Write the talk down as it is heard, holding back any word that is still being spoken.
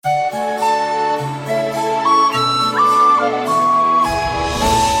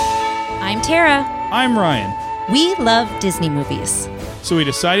Tara. I'm Ryan. We love Disney movies. So we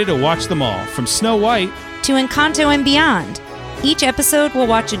decided to watch them all, from Snow White to Encanto and beyond. Each episode will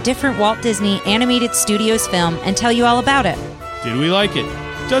watch a different Walt Disney Animated Studios film and tell you all about it. Did we like it?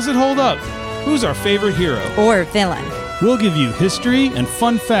 Does it hold up? Who's our favorite hero? Or villain. We'll give you history and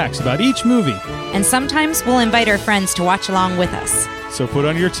fun facts about each movie. And sometimes we'll invite our friends to watch along with us. So put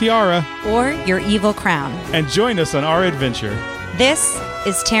on your tiara. Or your evil crown. And join us on our adventure. This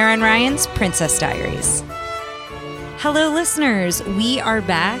is Tara and Ryan's Princess Diaries. Hello, listeners. We are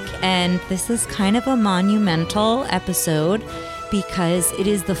back, and this is kind of a monumental episode because it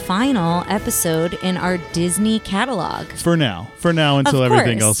is the final episode in our Disney catalog. For now, until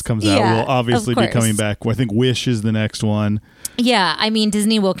everything else comes out. We'll obviously be coming back. I think Wish is the next one. Yeah, I mean,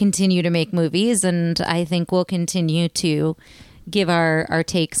 Disney will continue to make movies, and I think we'll continue to give our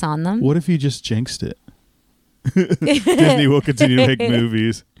takes on them. What if you just jinxed it? Disney will continue to make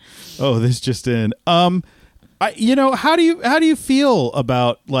movies. Oh, this just in. How do you feel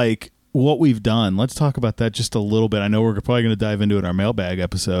about like what we've done? Let's talk about that just a little bit. I know we're probably going to dive into it in our mailbag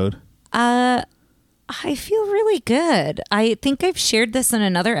episode. I feel really good. I think I've shared this in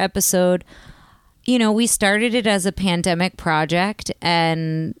another episode. You know, we started it as a pandemic project,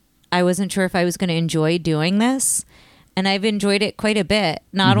 and I wasn't sure if I was going to enjoy doing this. And I've enjoyed it quite a bit.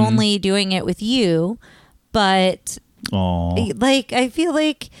 Not only doing it with you, but like I feel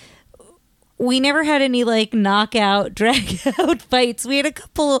like we never had any like knockout, drag out fights. We had a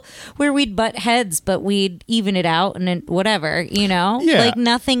couple where we'd butt heads, but we'd even it out and then whatever, you know? Yeah. Like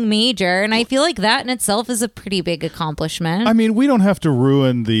nothing major. And I feel like that in itself is a pretty big accomplishment. I mean, we don't have to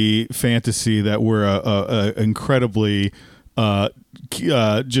ruin the fantasy that we're a incredibly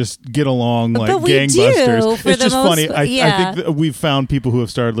just get along like gangbusters. It's just funny. I think that we've found people who have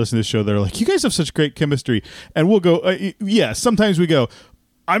started listening to this show that are like, you guys have such great chemistry. And we'll go, sometimes we go,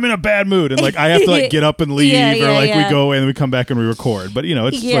 I'm in a bad mood, and like I have to like get up and leave, we go and we come back and we record. But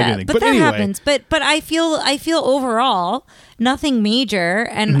it's like anything. But that anyway. happens. But I feel overall nothing major,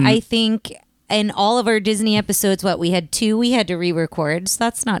 and I think in all of our Disney episodes, we had 2 we had to re-record, so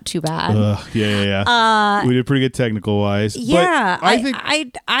that's not too bad. We did pretty good technical wise. Yeah, but I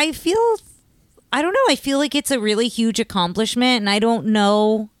think I feel I don't know. I feel like it's a really huge accomplishment, and I don't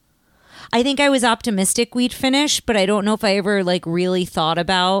know. I think I was optimistic we'd finish, but I don't know if I ever like really thought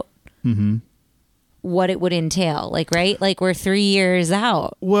about what it would entail. Like, right? Like we're 3 years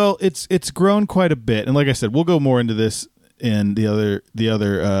out. Well, it's grown quite a bit, and like I said, we'll go more into this in the other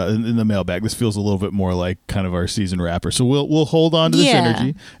in the mailbag. This feels a little bit more like kind of our season wrapper, so we'll hold on to this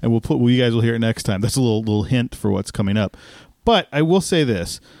energy, and you guys will hear it next time. That's a little hint for what's coming up. But I will say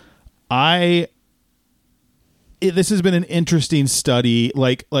this: this has been an interesting study.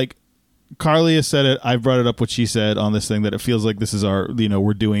 Like Carly has said it. I've brought it up what she said on this thing, that it feels like this is our,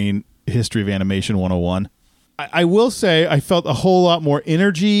 we're doing History of Animation 101. I will say I felt a whole lot more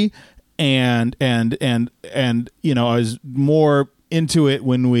energy and I was more into it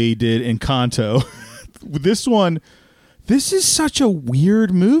when we did Encanto. This is such a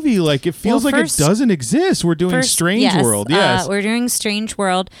weird movie. Like it feels like it doesn't exist. We're doing Strange World. Yes, we're doing Strange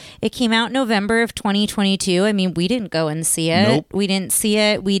World. It came out November of 2022. I mean, we didn't go and see it. Nope. We didn't see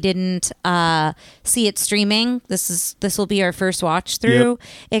it. We didn't see it streaming. This will be our first watch through.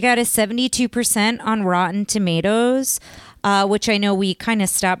 Yep. It got a 72% on Rotten Tomatoes, which I know we kind of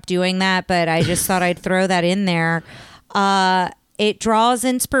stopped doing that, but I just thought I'd throw that in there. It draws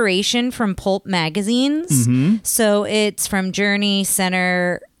inspiration from pulp magazines. So it's from Journey,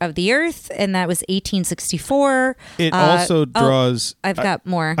 Center of the Earth, and that was 1864. It also draws... I've got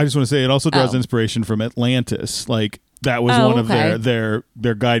more. I just want to say it also draws inspiration from Atlantis. Like that was one of their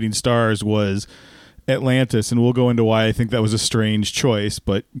guiding stars was Atlantis, and we'll go into why I think that was a strange choice,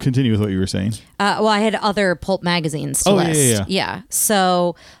 but continue with what you were saying. Well, I had other pulp magazines to list. Yeah.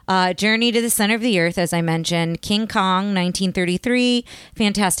 So Journey to the Center of the Earth, as I mentioned, King Kong, 1933,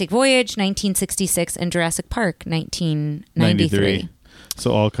 Fantastic Voyage, 1966, and Jurassic Park, 1993.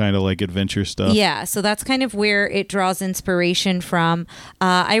 So all kind of like adventure stuff. Yeah, so that's kind of where it draws inspiration from.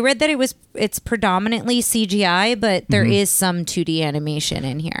 I read that it's predominantly CGI, but there is some 2D animation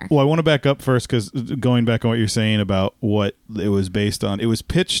in here. Well, I want to back up first because going back on what you're saying about what it was based on, it was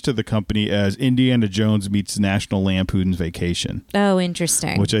pitched to the company as Indiana Jones meets National Lampoon's Vacation. Oh,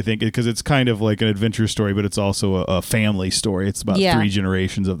 interesting. Which I think, because it's kind of like an adventure story, but it's also a family story. It's about 3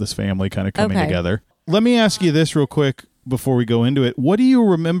 generations of this family kind of coming together. Let me ask you this real quick before we go into it. What do you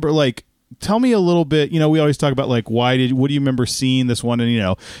remember, like, tell me a little bit, we always talk about like, what do you remember seeing this one?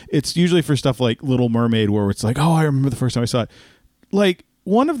 And it's usually for stuff like Little Mermaid where it's like, oh, I remember the first time I saw it. Like,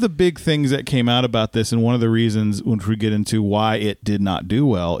 one of the big things that came out about this, and one of the reasons, which we get into why it did not do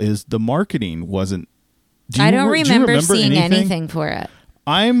well, is the marketing wasn't. I don't remember seeing anything for it.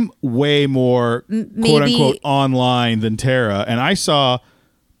 I'm way more quote unquote online than Tara, and I saw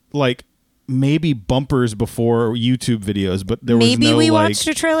like maybe bumpers before YouTube videos, but there was maybe no, we like, watched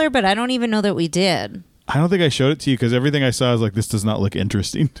a trailer, but I don't even know that we did. I don't think I showed it to you because everything I saw was like, this does not look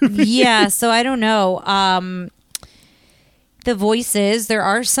interesting to me. Yeah, so I don't know. The voices, there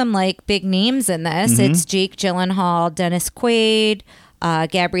are some like big names in this. Mm-hmm. It's Jake Gyllenhaal, Dennis Quaid,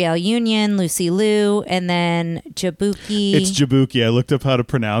 Gabrielle Union, Lucy Liu, and then Jabuki. It's Jabuki. I looked up how to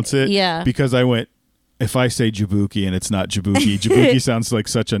pronounce it. Yeah. Because I went, if I say Jabuki and it's not Jabuki, Jabuki sounds like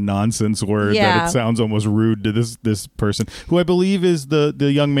such a nonsense word that it sounds almost rude to this person, who I believe is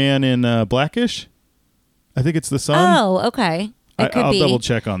the young man in Blackish. I think it's the son. Oh, okay. I'll double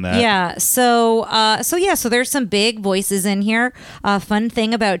check on that. Yeah. So there's some big voices in here. Fun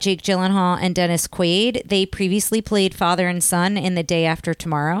thing about Jake Gyllenhaal and Dennis Quaid, they previously played father and son in The Day After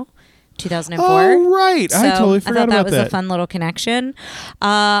Tomorrow, 2004. Oh, right. So I totally forgot about that. That was a fun little connection.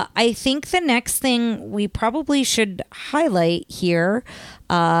 I think the next thing we probably should highlight here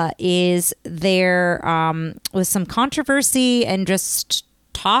is there was some controversy and just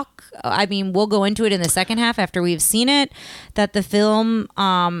talk. I mean, we'll go into it in the second half after we've seen it, that the film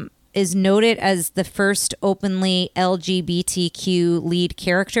is noted as the first openly LGBTQ lead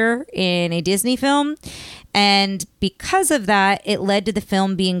character in a Disney film. And because of that, it led to the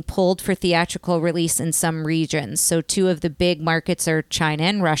film being pulled for theatrical release in some regions. So 2 of the big markets are China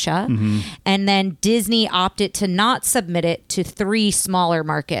and Russia. Mm-hmm. And then Disney opted to not submit it to 3 smaller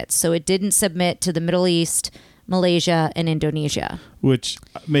markets. So it didn't submit to the Middle East, Malaysia, and Indonesia. Which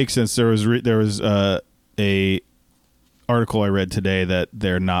makes sense. There was a article I read today that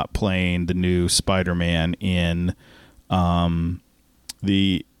they're not playing the new Spider-Man in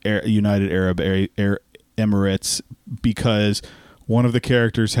the United Arab Emirates because one of the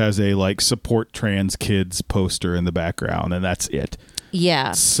characters has a like support trans kids poster in the background, and that's it.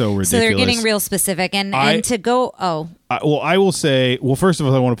 Yeah. So ridiculous. So they're getting real specific. And to go, I will say, first of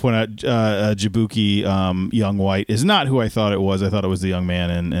all, I want to point out Jabuki Young White is not who I thought it was. I thought it was the young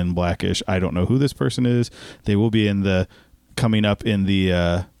man in Blackish. I don't know who this person is. They will be coming up in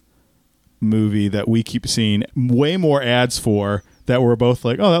the movie that we keep seeing way more ads for, that we're both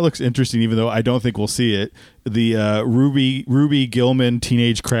like, oh, that looks interesting, even though I don't think we'll see it. The Ruby Gilman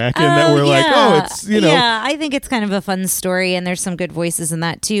Teenage Kraken that we're like, oh, it's, Yeah, I think it's kind of a fun story, and there's some good voices in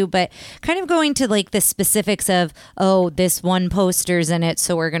that too. But kind of going to like the specifics of, oh, this one poster's in it,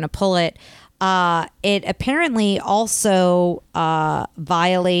 so we're going to pull it. It apparently also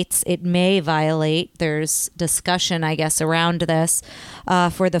may violate, there's discussion, I guess, around this,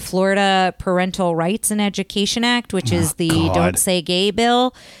 for the Florida Parental Rights and Education Act, which is the Don't Say Gay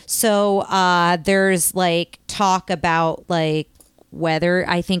bill. So there's like talk about like whether,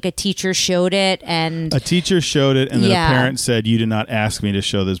 I think a teacher showed it, and a then a parent said, you did not ask me to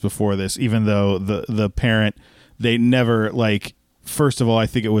show this before this, even though the parent, they never like, first of all, I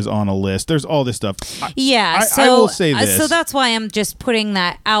think it was on a list. There's all this stuff. I will say this. So that's why I'm just putting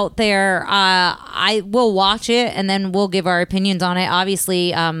that out there. I will watch it, and then we'll give our opinions on it.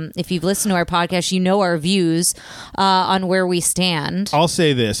 Obviously, if you've listened to our podcast, you know our views on where we stand. I'll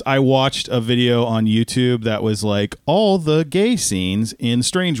say this. I watched a video on YouTube that was like all the gay scenes in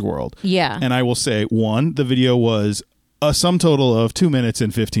Strange World. Yeah. And I will say, 1, the video was a sum total of 2 minutes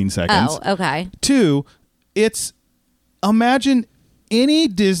and 15 seconds. Oh, okay. 2, imagine any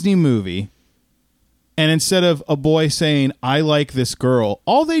Disney movie, and instead of a boy saying, I like this girl,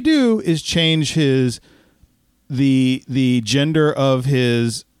 all they do is change the gender of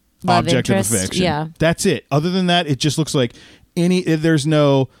his love object interest, of affection. Yeah. That's it. Other than that, it just looks like there's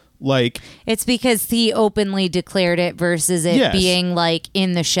no like. It's because he openly declared it versus it being like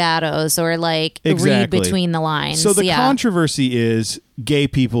in the shadows or like read between the lines. So the controversy is gay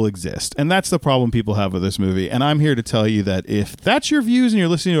people exist, and that's the problem people have with this movie. And I'm here to tell you that if that's your views and you're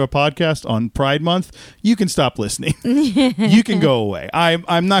listening to a podcast on Pride Month, you can stop listening. You can go away.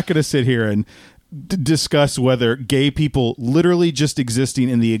 I'm not going to sit here and discuss whether gay people literally just existing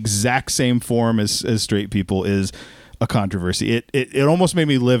in the exact same form as straight people is a controversy. It almost made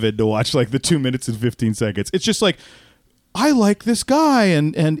me livid to watch like the 2 minutes and 15 seconds. It's just like, I like this guy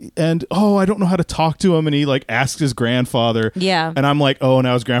and oh, I don't know how to talk to him, and he like asks his grandfather. Yeah. And I'm like, oh,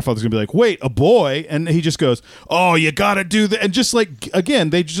 now his grandfather's gonna be like, wait, a boy? And he just goes, oh, you gotta do that. And just like,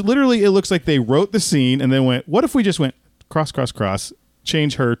 again, they just literally, it looks like they wrote the scene and then went, what if we just went cross, cross, cross,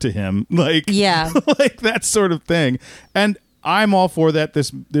 change her to him? Like, yeah. Like that sort of thing. And I'm all for that.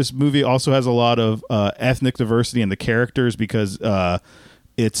 This movie also has a lot of ethnic diversity in the characters because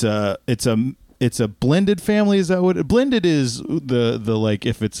it's a blended family. Is that what blended is? The like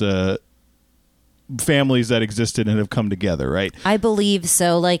if it's a families that existed and have come together, right? I believe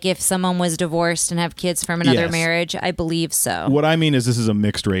so. Like if someone was divorced and have kids from another Yes. marriage, I believe so. What I mean is this is a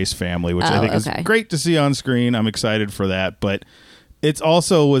mixed race family, which I think is great to see on screen. I'm excited for that, but it's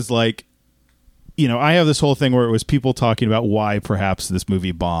also was like, you know, I have this whole thing where it was people talking about why perhaps this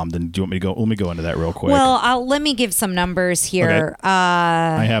movie bombed. And do you want me to go? Let me go into that real quick. Well, let me give some numbers here. Okay.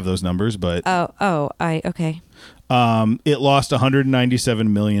 I have those numbers, but okay. It lost $197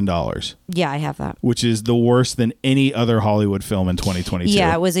 million. Yeah, I have that. Which is the worst than any other Hollywood film in 2022.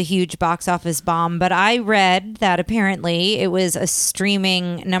 Yeah, it was a huge box office bomb. But I read that apparently it was a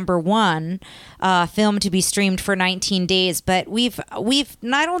streaming #1 film to be streamed for 19 days. But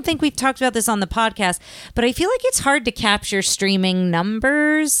I don't think we've talked about this on the podcast, but I feel like it's hard to capture streaming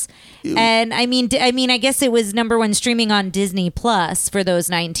numbers. And I mean, I guess it was #1 streaming on Disney Plus for those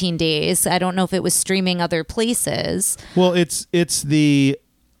 19 days. I don't know if it was streaming other places. Well, it's the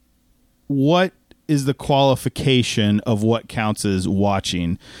what is the qualification of what counts as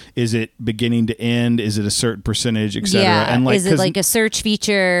watching? Is it beginning to end? Is it a certain percentage, etc.? Yeah. And is it like a search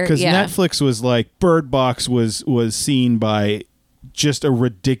feature? Because Netflix was like Bird Box was seen by just a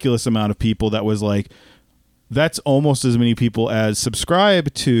ridiculous amount of people. That was like that's almost as many people as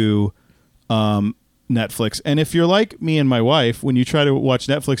subscribe to Netflix. And if you're like me and my wife, when you try to watch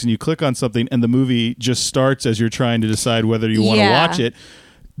Netflix and you click on something and the movie just starts as you're trying to decide whether you want to watch it,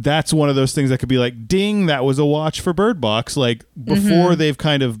 that's one of those things that could be like, ding, that was a watch for Bird Box. Like before they've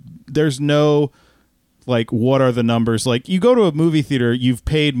kind of, there's no like, what are the numbers? Like you go to a movie theater, you've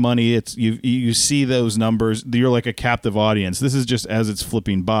paid money. It's you see those numbers. You're like a captive audience. This is just as it's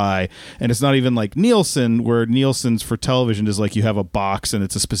flipping by. And it's not even like Nielsen, where Nielsen's for television is like you have a box and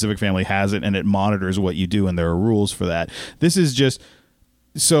it's a specific family has it and it monitors what you do and there are rules for that. This is just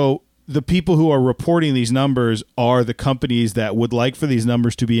so the people who are reporting these numbers are the companies that would like for these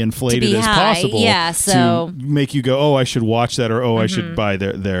numbers to be inflated as possible. Yeah, so to make you go, oh, I should watch that, or I should buy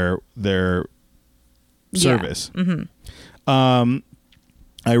their service.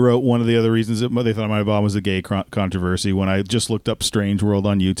 I wrote one of the other reasons that they thought my bomb was a gay controversy. When I just looked up Strange World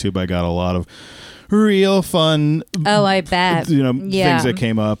on YouTube, I got a lot of real fun. Oh, I bet. Things that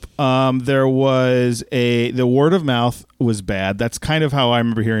came up. There was the word of mouth was bad. That's kind of how I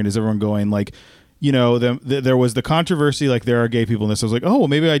remember hearing is everyone going like, there was the controversy, like there are gay people in this. I was like, oh, well,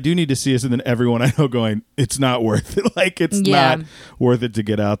 maybe I do need to see this. And then everyone I know going, it's not worth it. Like it's not worth it to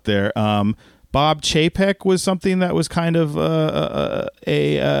get out there. Bob Chapek was something that was kind of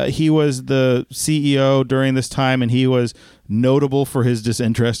he was the CEO during this time, and he was notable for his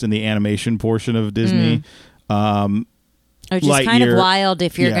disinterest in the animation portion of Disney. Which is kind of wild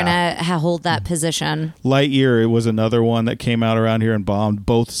if you're going to hold that position. Lightyear, it was another one that came out around here and bombed.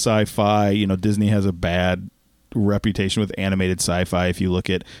 Both sci-fi. Disney has a bad reputation with animated sci-fi. If you look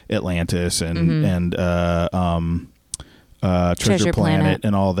at Atlantis and Treasure Planet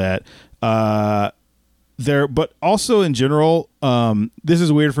and all that. But also in general, this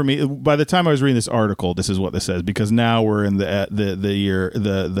is weird for me. By the time I was reading this article, this is what this says, because now we're in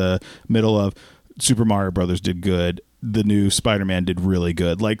the middle of Super Mario Brothers did good. The new Spider-Man did really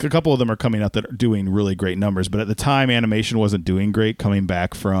good. Like a couple of them are coming out that are doing really great numbers, but at the time animation wasn't doing great coming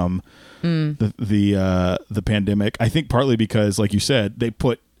back from the pandemic. I think partly because, like you said, they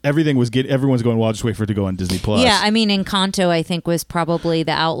put everyone's going, well, I'll just wait for it to go on Disney Plus. Yeah, I mean, Encanto, I think, was probably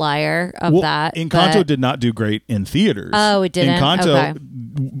the outlier of that. Encanto did not do great in theaters. Oh, it didn't? Encanto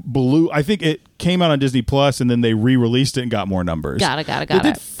blew. I think it came out on Disney Plus, and then they re-released it and got more numbers. Got it. It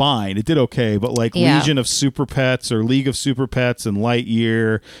did fine. It did okay, but like Legion of Super Pets or League of Super Pets and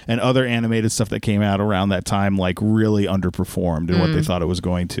Lightyear and other animated stuff that came out around that time like really underperformed in what they thought it was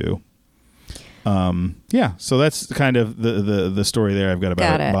going to. So that's kind of the story there I've got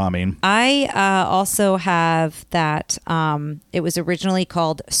about bombing. I also have that it was originally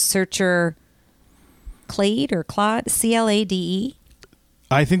called Searcher Clade or Claude, Clade.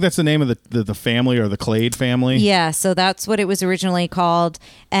 I think that's the name of the family, or the Clade family. Yeah, so that's what it was originally called,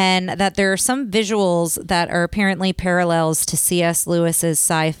 and that there are some visuals that are apparently parallels to C.S. Lewis's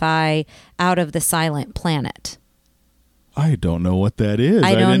sci-fi Out of the Silent Planet. I don't know what that is.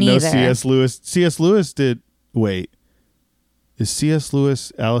 I don't didn't know either. C.S. Lewis. C.S. Lewis did. Wait, is C.S.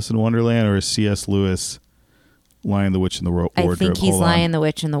 Lewis Alice in Wonderland, or is C.S. Lewis Lion, the Witch, and the Wardrobe? I think he's Lion, the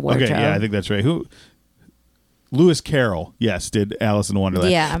Witch, and the Wardrobe. Okay, yeah, I think that's right. Who? Lewis Carroll, yes, did Alice in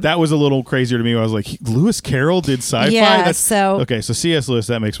Wonderland. Yeah. That was a little crazier to me. I was like, Lewis Carroll did sci-fi? Yeah, Okay, so C.S. Lewis,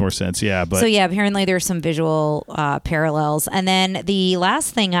 that makes more sense. Yeah, but so yeah, apparently there's some visual parallels. And then the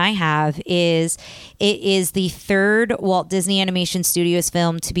last thing I have is it is the third Walt Disney Animation Studios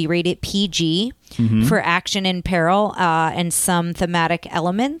film to be rated PG for action and peril and some thematic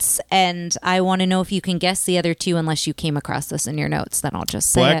elements. And I want to know if you can guess the other two, unless you came across this in your notes. Then I'll just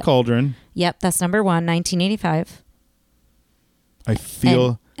say Black it. Cauldron. Yep, that's number 1, 1985. I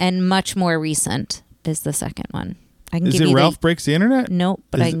feel... And much more recent is the second one. I can Is give it you Ralph Breaks the Internet? Nope,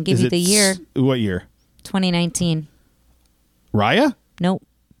 but I can give you the year. What year? 2019. Raya? Nope.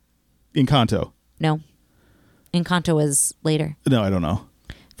 Encanto? No. Encanto was later. No, I don't know.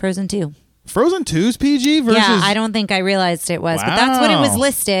 Frozen 2. Frozen 2's PG versus... Yeah, I don't think I realized it was, but that's what it was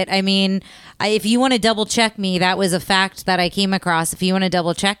listed. I mean, if you want to double check me, that was a fact that I came across. If you want to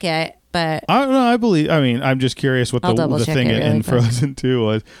double check it, but... I don't know, I believe... I mean, I'm just curious what the thing in Frozen 2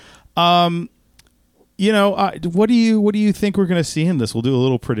 was. You know, what do you think we're going to see in this? We'll do a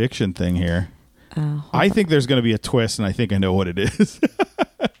little prediction thing here. I think there's going to be a twist, and I think I know what it is.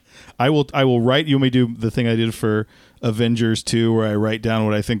 I will write. You want me to do the thing I did for Avengers 2, where I write down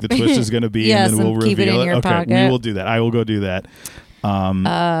what I think the twist is going to be, yes, and then we'll keep reveal it in your pocket. We will do that. I will go do that.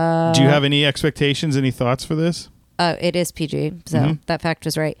 Do you have any expectations? Any thoughts for this? It is PG, so that fact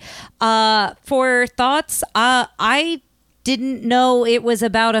was right. For thoughts, I didn't know it was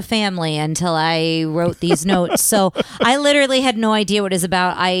about a family until I wrote these notes. So I literally had no idea what it was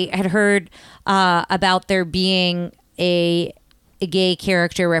about. I had heard about there being a gay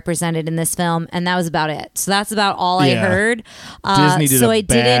character represented in this film, and that was about it. So that's about all I heard. Disney did a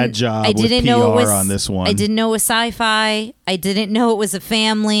bad job with PR on this one. I didn't know it was sci-fi. I didn't know it was a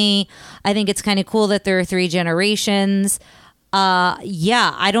family. I think it's kind of cool that there are 3 generations.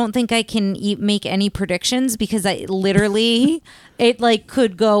 I don't think I can make any predictions because I literally it like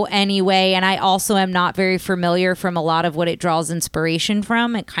could go any way, and I also am not very familiar from a lot of what it draws inspiration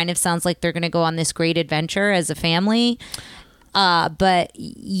from. It kind of sounds like they're going to go on this great adventure as a family. But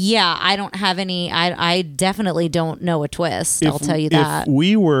yeah, I don't have any. I definitely don't know a twist. I'll tell you that. If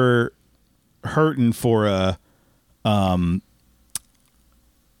we were hurting for a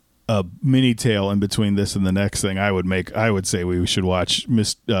mini tale in between this and the next thing, I would say we should watch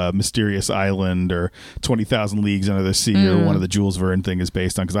Mysterious Island or 20,000 Leagues Under the Sea or one of the Jules Verne thing is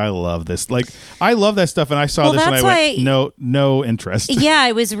based on, because I love this. Like, I love that stuff, and I saw this and I went, no interest. Yeah,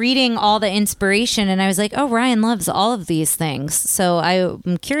 I was reading all the inspiration and I was like, oh, Ryan loves all of these things. So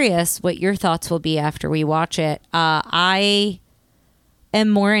I'm curious what your thoughts will be after we watch it. I am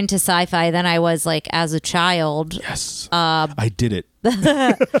more into sci-fi than I was like as a child. Yes, I did it.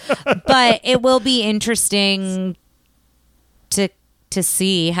 But it will be interesting to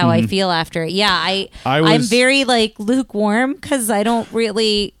see how I feel after it. Yeah, I'm very like lukewarm because I don't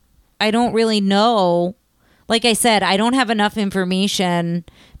really know. Like I said, I don't have enough information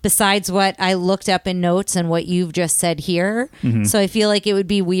besides what I looked up in notes and what you've just said here. So I feel like it would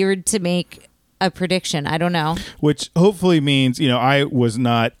be weird to make a prediction. I don't know. Which hopefully means, I was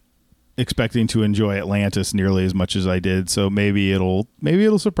not expecting to enjoy Atlantis nearly as much as I did, so maybe it'll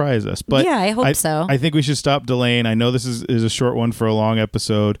surprise us. But yeah, I hope so. I think we should stop delaying. I know this is a short one for a long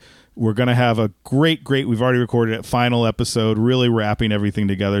episode. We're going to have a great, we've already recorded it, final episode, really wrapping everything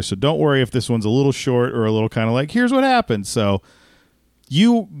together. So don't worry if this one's a little short or a little kind of like, here's what happened. So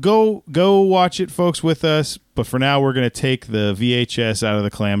you go watch it, folks, with us. But for now, we're going to take the VHS out of the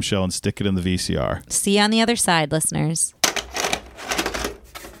clamshell and stick it in the VCR. See you on the other side, listeners.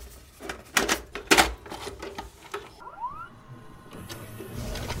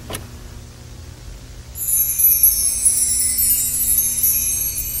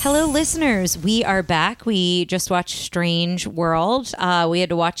 Hello, listeners. We are back. We just watched Strange World. We had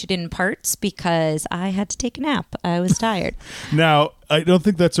to watch it in parts because I had to take a nap. I was tired. Now, I don't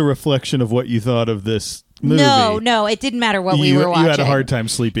think that's a reflection of what you thought of this movie. No, it didn't matter what we were watching. You had a hard time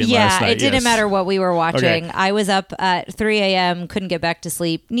sleeping last night. Yeah, it didn't matter what we were watching. Okay. I was up at 3 a.m., couldn't get back to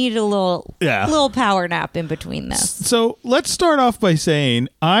sleep, needed a little power nap in between this. So let's start off by saying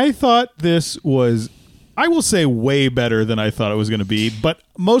I thought this was, I will say, way better than I thought it was going to be, but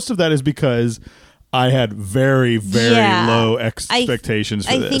most of that is because I had very, very low expectations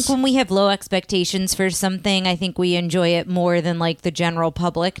for this. I think when we have low expectations for something, I think we enjoy it more than like the general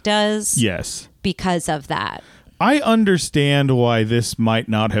public does. Yes. Because of that. I understand why this might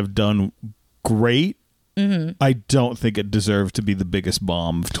not have done great. I don't think it deserved to be the biggest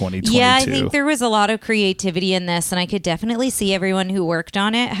bomb of 2022. Yeah, I think there was a lot of creativity in this, and I could definitely see everyone who worked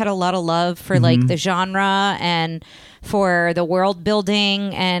on it had a lot of love for like the genre and for the world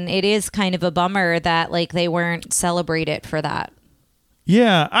building, and it is kind of a bummer that like they weren't celebrated for that.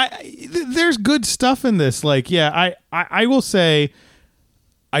 Yeah, there's good stuff in this. Like, yeah, I will say,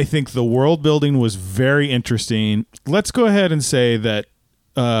 I think the world building was very interesting. Let's go ahead and say that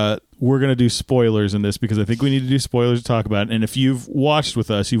we're going to do spoilers in this because I think we need to do spoilers to talk about it. And if you've watched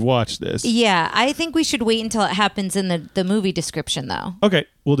with us, you've watched this. Yeah, I think we should wait until it happens in the movie description, though. Okay,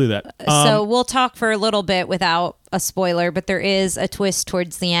 we'll do that. So we'll talk for a little bit without a spoiler, but there is a twist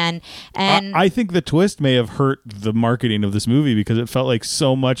towards the end. And I think the twist may have hurt the marketing of this movie because it felt like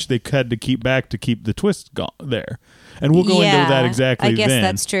so much they had to keep back to keep the twist there. And we'll go into that exactly I guess then.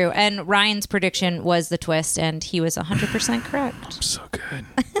 that's true. And Ryan's prediction was the twist, and he was 100% correct. So good.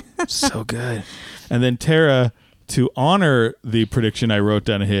 So good. And then Tara, to honor the prediction I wrote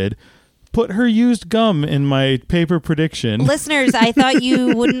down ahead, put her used gum in my paper prediction. Listeners, I thought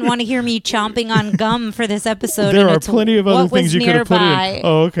you wouldn't want to hear me chomping on gum for this episode. There and are it's plenty of other things you could have put in.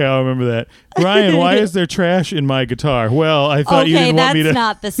 Oh, okay, I'll remember that. Ryan, why is there trash in my guitar? Well, I thought you didn't want me to... Okay, that's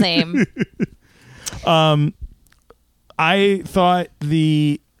not the same. I thought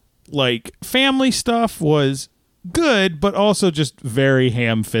the family stuff was good, but also just very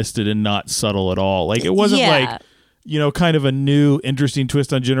ham-fisted and not subtle at all. Like, it wasn't kind of a new interesting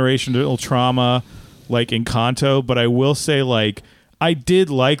twist on generational trauma like Encanto, but I will say I did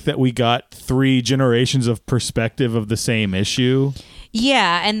like that we got 3 generations of perspective of the same issue.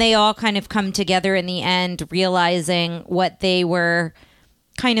 Yeah, and they all kind of come together in the end, realizing what they were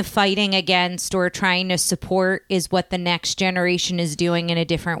kind of fighting against or trying to support is what the next generation is doing in a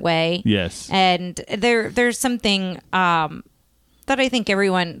different way. Yes. And there's something that I think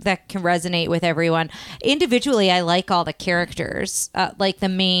that can resonate with everyone. Individually, I like all the characters, like the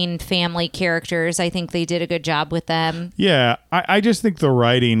main family characters. I think they did a good job with them. Yeah, I just think the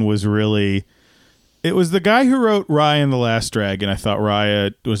writing was really... It was the guy who wrote Raya and the Last Dragon. I thought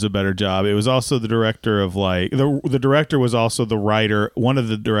Raya was a better job. It was also the director of the director was also the writer. One of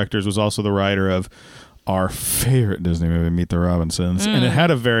the directors was also the writer of our favorite Disney movie, Meet the Robinsons, and it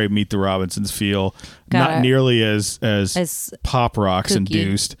had a very Meet the Robinsons feel, not nearly as pop rocks kooky.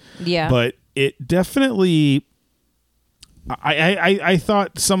 Induced. Yeah, but it definitely. I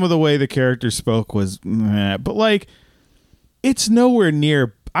thought some of the way the characters spoke was, but it's nowhere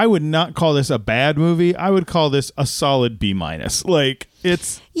near. I would not call this a bad movie. I would call this a solid B-.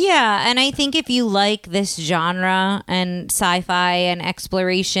 It's... Yeah, and I think if you like this genre and sci-fi and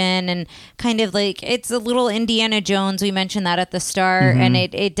exploration and kind of it's a little Indiana Jones, we mentioned that at the start, and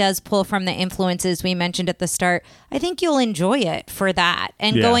it does pull from the influences we mentioned at the start, I think you'll enjoy it for that.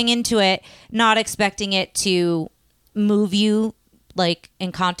 And going into it, not expecting it to move you like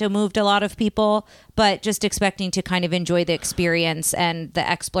Encanto moved a lot of people, but just expecting to kind of enjoy the experience and the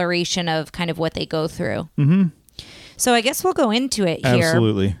exploration of kind of what they go through. Mm-hmm. So I guess we'll go into it here.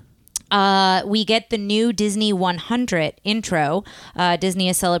 Absolutely. We get the new Disney 100 intro. Disney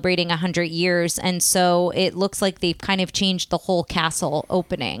is celebrating 100 years, and so it looks like they've kind of changed the whole castle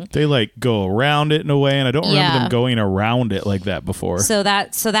opening. They go around it in a way, and I don't remember them going around it like that before. So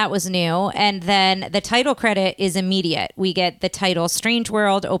that was new. And then the title credit is immediate. We get the title Strange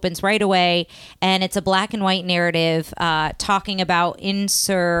World, opens right away, and it's a black and white narrative talking about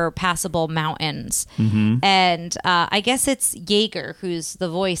insurpassable mountains. Mm-hmm. And I guess it's Yeager who's the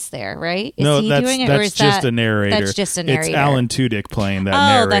voice there, right? Is he doing it, or is just a narrator. That's just a narrator. It's Alan Tudyk playing that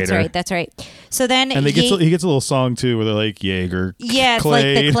narrator. That's right. So then he gets a little song too where they're like Yeager. Yeah, it's like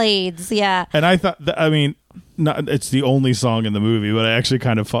the Clades. Yeah. And I thought it's the only song in the movie, but I actually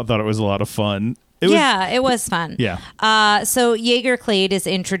kind of thought it was a lot of fun. It was fun. Yeah. So Yeager Clade is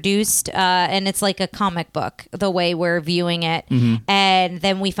introduced, and it's like a comic book, the way we're viewing it. Mm-hmm. And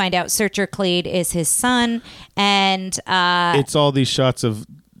then we find out Searcher Clade is his son, and it's all these shots of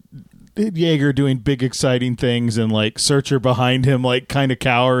Yeager doing big exciting things and Searcher behind him kind of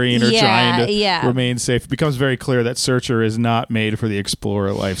cowering or trying to remain safe. It becomes very clear that Searcher is not made for the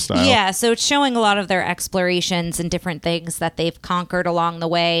explorer lifestyle. Yeah, so it's showing a lot of their explorations and different things that they've conquered along the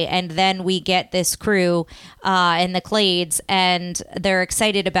way. And then we get this crew and the Clades, and they're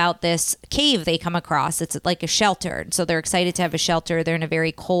excited about this cave they come across. It's like a shelter. So they're excited to have a shelter. They're in a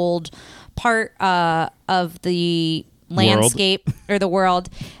very cold part of the landscape or the world,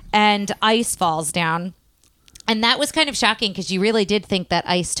 and ice falls down. And that was kind of shocking because you really did think that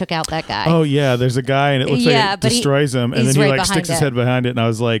ice took out that guy. Oh, yeah. There's a guy and it looks like it destroys him. And then he sticks his head behind it. And I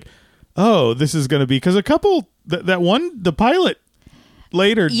was like, oh, this is going to be... Because a couple... the pilot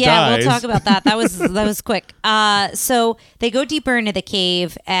later dies. Yeah, we'll talk about that. That was quick. So they go deeper into the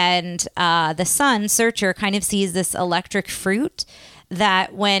cave, and the son, Searcher, kind of sees this electric fruit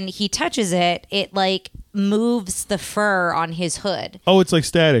that when he touches it, it moves the fur on his hood. Oh, it's like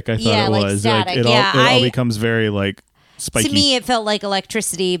static. I thought Yeah, it like was. static. It Yeah, all becomes very like spiky. To me, it felt like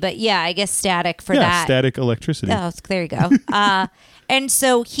electricity, but yeah, I guess static for yeah, that. static electricity. Oh, there you go. And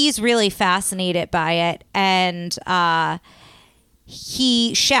so he's really fascinated by it, and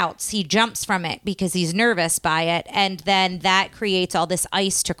he shouts. He jumps from it because he's nervous by it, and then that creates all this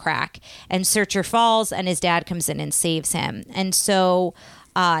ice to crack. And Searcher falls, and his dad comes in and saves him. And so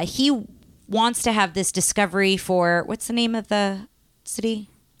he wants to have this discovery for, what's the name of the city?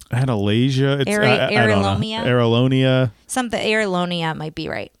 Analasia. It's Aralonia? Aralonia. Something, Aralonia might be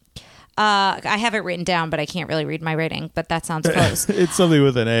right. I have it written down, but I can't really read my writing, but that sounds close. It's something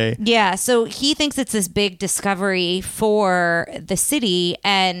with an A. Yeah, so he thinks it's this big discovery for the city,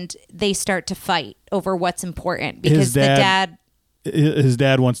 and they start to fight over what's important because his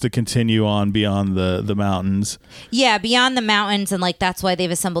dad wants to continue on beyond the mountains. Yeah, beyond the mountains, and like that's why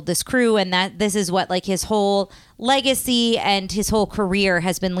they've assembled this crew, and that this is what like his whole legacy and his whole career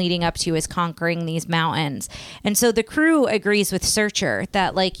has been leading up to, is conquering these mountains. And so the crew agrees with Searcher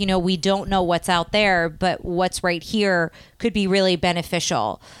that like, you know, we don't know what's out there, but what's right here could be really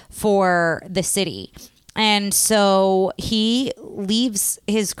beneficial for the city. And so he leaves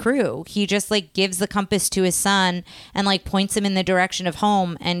his crew. He just like gives the compass to his son and like points him in the direction of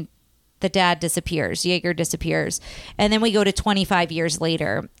home, and the dad disappears. Jaeger disappears. And then we go to 25 years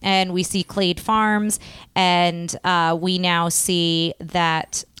later and we see Clade Farms, and we now see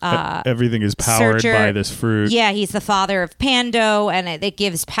that everything is powered Searcher, by this fruit. Yeah, he's the father of Pando, and it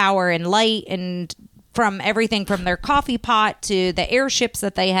gives power and light, and from everything from their coffee pot to the airships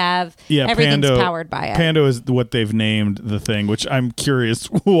that they have. Yeah, everything's powered by it. Pando is what they've named the thing, which I'm curious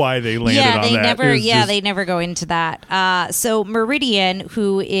why they landed on that. They never go into that. So Meridian,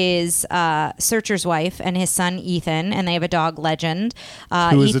 who is Searcher's wife, and his son Ethan, and they have a dog, Legend.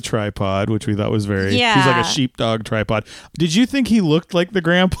 Who is a tripod, which we thought was very... Yeah. He's like a sheepdog tripod. Did you think he looked like the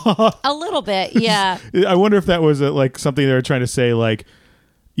grandpa? A little bit, yeah. I wonder if that was like something they were trying to say, like,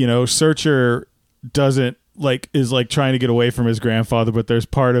 you know, Searcher doesn't like is like trying to get away from his grandfather, but there's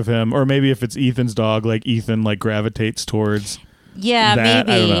part of him, or maybe if it's Ethan's dog, like Ethan like gravitates towards that.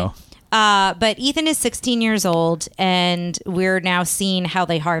 Maybe. I don't know. But Ethan is 16 years old, and we're now seeing how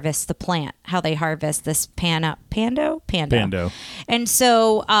they harvest the plant, how they harvest this Pando. And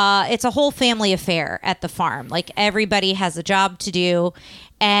so it's a whole family affair at the farm. Like everybody has a job to do,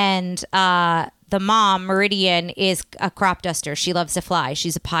 and the mom, Meridian, is a crop duster. She loves to fly.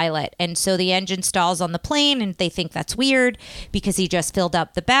 She's a pilot. And so the engine stalls on the plane, and they think that's weird because he just filled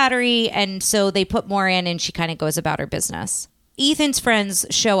up the battery. And so they put more in, and she kind of goes about her business. Ethan's friends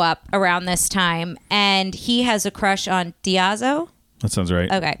show up around this time, and he has a crush on Diazo. That sounds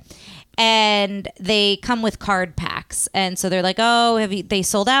right. Okay. And they come with card packs. And so they're like, oh, they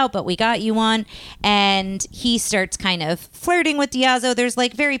sold out, but we got you one. And he starts kind of flirting with Diazo. There's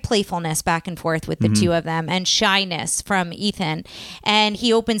like very playfulness back and forth with the two of them, and shyness from Ethan. And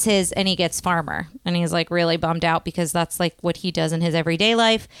he opens his, and he gets Farmer. And he's like really bummed out because that's like what he does in his everyday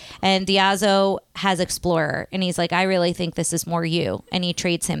life. And Diazo has Explorer. And he's like, I really think this is more you. And he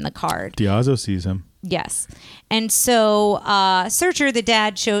trades him the card. Diazo sees him. Yes. And so Searcher, the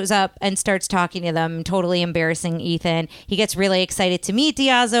dad, shows up and starts talking to them, totally embarrassing Ethan. He gets really excited to meet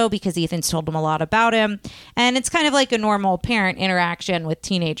Diazo because Ethan's told him a lot about him. And it's kind of like a normal parent interaction with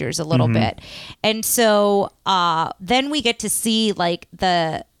teenagers a little bit. And so then we get to see like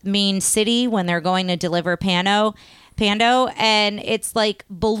the main city when they're going to deliver Pando, and it's like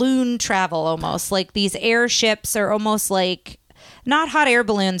balloon travel almost. Like these airships are almost like not hot air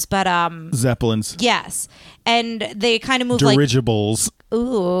balloons, but Zeppelins. Yes. And they kind of move dirigibles.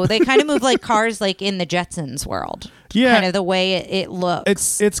 They kind of move like cars like in the Jetsons world. Yeah. Kind of the way it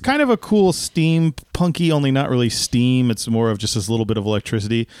looks. It's kind of a cool steampunky, only not really steam. It's more of just this little bit of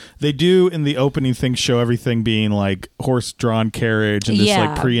electricity. They do in the opening thing show everything being like horse-drawn carriage and this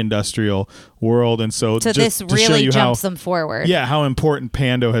like pre-industrial world. And so this really jumps them forward. Yeah, how important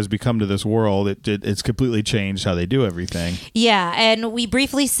Pando has become to this world. It's completely changed how they do everything. Yeah, and we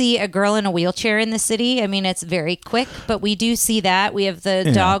briefly see a girl in a wheelchair in the city. I mean, it's very quick, but we do see that. We have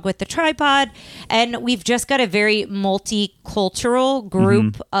the dog with the tripod, and we've just got a very multicultural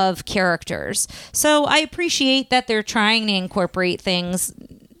group of characters. So I appreciate that they're trying to incorporate things.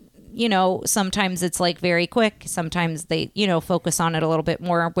 You know, sometimes it's like very quick. Sometimes they, focus on it a little bit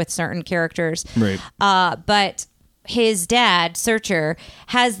more with certain characters. Right. But his dad, Searcher,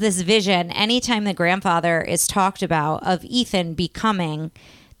 has this vision anytime the grandfather is talked about of Ethan becoming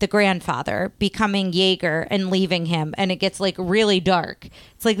the grandfather, becoming Jaeger and leaving him, and it gets like really dark.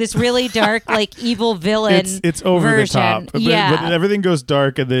 It's like this really dark, like evil villain. It's over version. the top. Yeah, but everything goes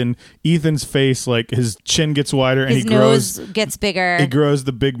dark, and then Ethan's face, like his chin gets wider, and his he nose grows. gets bigger. He grows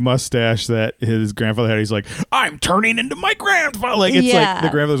the big mustache that his grandfather had. He's like, I'm turning into my grandfather. Like it's like the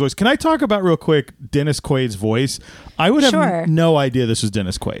grandfather's voice. Can I talk about real quick Dennis Quaid's voice? I would have no idea this was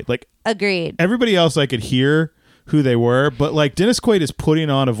Dennis Quaid. Like, agreed. Everybody else I could hear who they were, but like Dennis Quaid is putting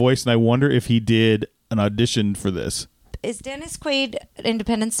on a voice, and I wonder if he did an audition for this. Is Dennis Quaid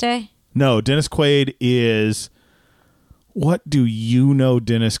Independence Day? No, Dennis Quaid is... What do you know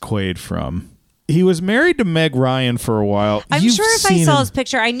Dennis Quaid from? He was married to Meg Ryan for a while. I'm sure if I saw his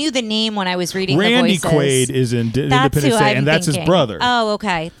picture, I knew the name when I was reading Randy the voices. Quaid is in Independence Day, and that's his brother. Oh,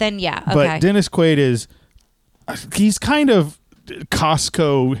 okay. Then yeah, okay. But Dennis Quaid is... He's kind of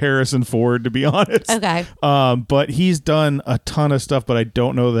Costco Harrison Ford, to be honest. Okay. But he's done a ton of stuff, but I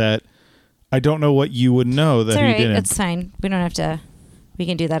don't know what you would know that he didn't. It's fine. We don't have to. We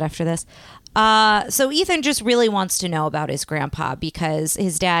can do that after this. So Ethan just really wants to know about his grandpa because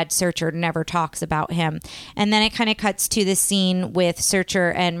his dad, Searcher, never talks about him. And then it kind of cuts to the scene with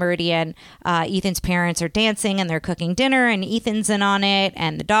Searcher and Meridian. Ethan's parents are dancing and they're cooking dinner, and Ethan's in on it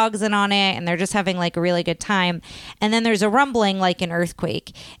and the dog's in on it, and they're just having like a really good time. And then there's a rumbling like an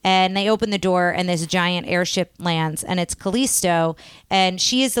earthquake, and they open the door and this giant airship lands, and it's Callisto, and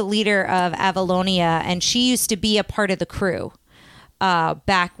she is the leader of Avalonia, and she used to be a part of the crew.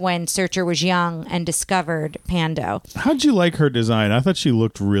 Back when Searcher was young and discovered Pando. How'd you like her design? I thought she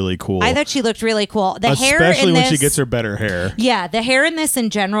looked really cool. I thought she looked really cool. The hair especially when she gets her better hair. Yeah, the hair in this in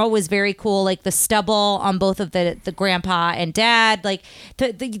general was very cool. Like the stubble on both of the grandpa and dad. Like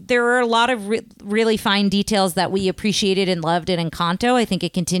there are a lot of really fine details that we appreciated and loved in Encanto. I think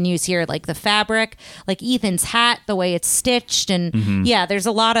it continues here. Like the fabric, like Ethan's hat, the way it's stitched, and yeah, there's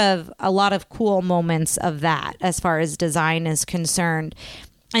a lot of cool moments of that as far as design is concerned.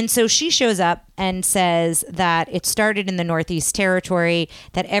 And so she shows up and says that it started in the Northeast Territory,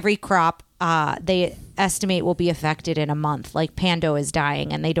 that every crop they estimate will be affected in a month. Like Pando is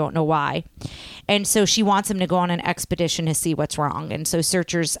dying and they don't know why. And so she wants him to go on an expedition to see what's wrong. And so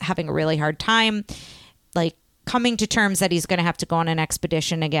Searcher's having a really hard time, like coming to terms that he's going to have to go on an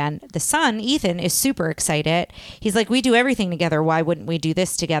expedition again. The son, Ethan, is super excited. He's like, we do everything together. Why wouldn't we do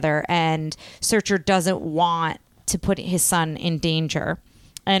this together? And Searcher doesn't want to put his son in danger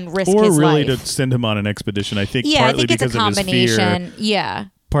and risk his life. Or really to send him on an expedition. I think partly because of his fear. Yeah.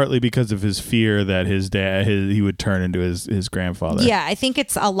 Partly because of his fear that his dad, he would turn into his grandfather. Yeah, I think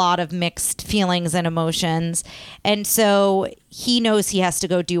it's a lot of mixed feelings and emotions. And so he knows he has to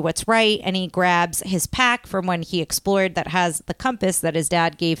go do what's right, and he grabs his pack from when he explored that has the compass that his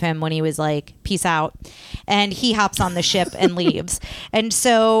dad gave him when he was like, peace out. And he hops on the ship and leaves. And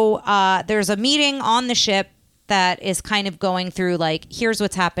so there's a meeting on the ship that is kind of going through like, here's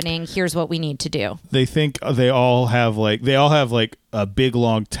what's happening, here's what we need to do. They think they all have like a big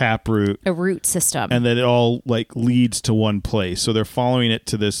long tap route, a root system, and that it all like leads to one place. So they're following it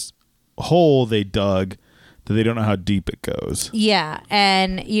to this hole they dug that they don't know how deep it goes. Yeah,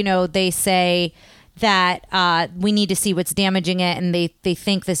 and they say that we need to see what's damaging it, and they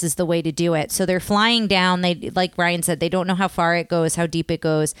think this is the way to do it. So they're flying down. They, like Ryan said, they don't know how far it goes, how deep it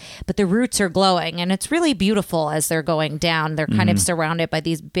goes, but the roots are glowing, and it's really beautiful as they're going down. They're kind of surrounded by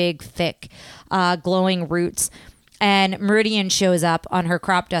these big, thick, glowing roots. And Meridian shows up on her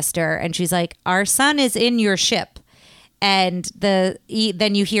crop duster, and she's like, our son is in your ship. And then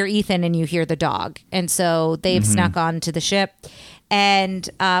you hear Ethan and you hear the dog. And so they've snuck onto the ship. And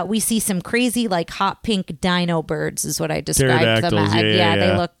we see some crazy, like, hot pink dino birds is what I described them as. Yeah,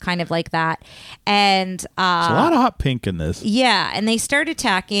 they look kind of like that. And there's a lot of hot pink in this. Yeah, and they start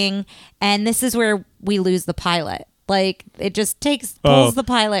attacking, and this is where we lose the pilot. Like, it just pulls the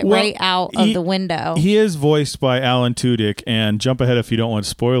pilot right out of the window. He is voiced by Alan Tudyk, and jump ahead if you don't want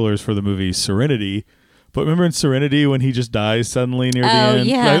spoilers for the movie Serenity. But remember in Serenity when he just dies suddenly near the end?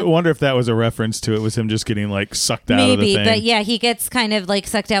 Yeah. I wonder if that was a reference to it, was him just getting like sucked out of the thing. But yeah, he gets kind of like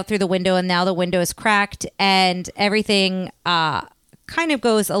sucked out through the window, and now the window is cracked, and everything kind of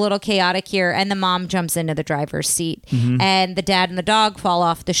goes a little chaotic here, and the mom jumps into the driver's seat, and the dad and the dog fall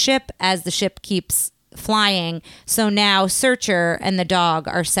off the ship as the ship keeps flying. So now Searcher and the dog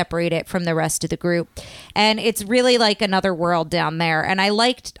are separated from the rest of the group, and it's really like another world down there. And I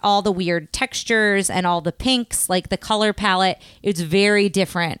liked all the weird textures and all the pinks, like the color palette. It's very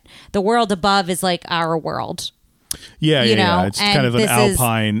different. The world above is like our world. Yeah. It's kind of an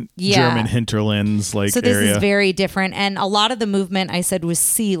alpine German hinterlands like so this area. Is very different, and a lot of the movement I said was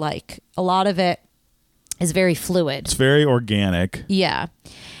sea-like. A lot of it is very fluid. It's very organic. Yeah.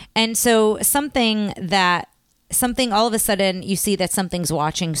 And so something all of a sudden you see that something's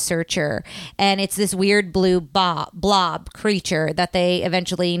watching Searcher, and it's this weird blue blob creature that they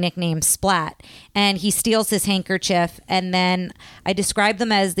eventually nickname Splat, and he steals his handkerchief, and then I describe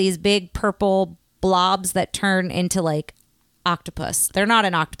them as these big purple blobs that turn into like octopus. They're not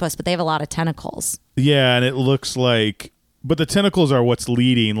an octopus, but they have a lot of tentacles. Yeah, and it looks like, but the tentacles are what's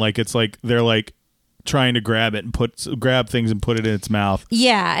leading. Like it's like they're like trying to grab it and grab things and put it in its mouth.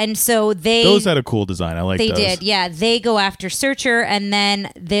 Yeah, and so those had a cool design. I like those. They did. Yeah, they go after Searcher, and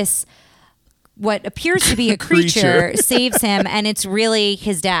then this what appears to be a creature saves him, and it's really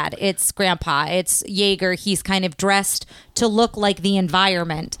his dad. It's Grandpa. It's Jaeger. He's kind of dressed to look like the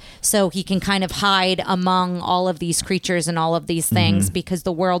environment, so he can kind of hide among all of these creatures and all of these things because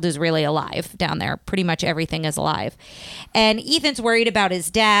the world is really alive down there. Pretty much everything is alive. And Ethan's worried about his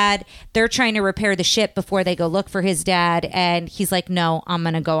dad. They're trying to repair the ship before they go look for his dad, and he's like, no, I'm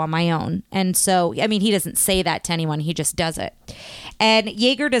going to go on my own. And so, I mean, he doesn't say that to anyone. He just does it. And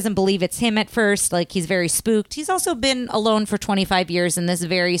Jaeger doesn't believe it's him at first. Like, he's very spooked. He's also been alone for 25 years in this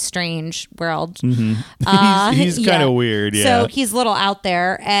very strange world. He's kind of weird, yeah. So he's a little out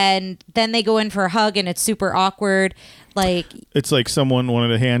there. And then they go in for a hug, and it's super awkward. Like, it's like someone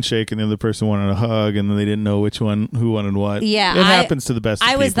wanted a handshake and the other person wanted a hug, and then they didn't know who wanted what. Yeah, it happens to the best.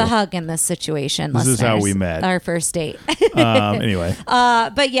 I of was people. the hug in this situation. This is how we met. Our first date. Anyway,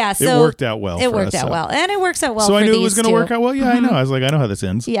 but yeah, so it worked out well. It worked out well, and it works out well. So for I knew it these was going to two. work out well. Yeah, I know. I was like, I know how this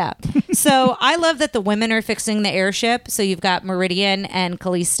ends. Yeah. So I love that the women are fixing the airship. So you've got Meridian and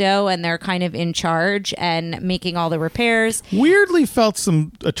Callisto, and they're kind of in charge and making all the repairs. Weirdly felt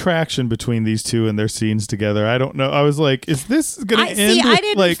some attraction between these two and their scenes together. I don't know. I was like, is this going to end? I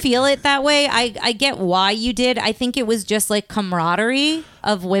didn't like, feel it that way. I get why you did. I think it was just like camaraderie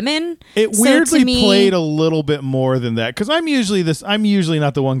of women. It So weirdly to me, played a little bit more than that, because I'm usually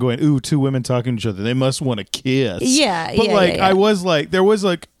not the one going, ooh, two women talking to each other, they must want to kiss. Yeah, but yeah, like yeah. I was like, there was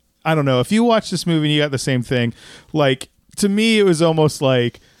like, I don't know, if you watch this movie and you got the same thing, like to me it was almost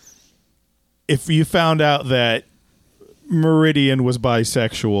like if you found out that Meridian was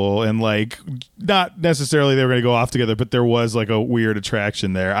bisexual and like not necessarily they were going to go off together, but there was like a weird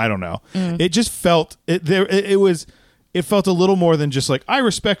attraction there. I don't know. It just felt it felt a little more than just like, I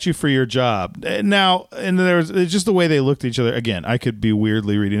respect you for your job. Now, and it's just the way they looked at each other. Again, I could be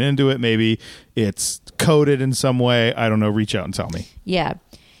weirdly reading into it. Maybe it's coded in some way. I don't know. Reach out and tell me. Yeah.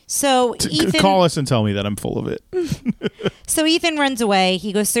 So Ethan, call us and tell me that I'm full of it. So Ethan runs away.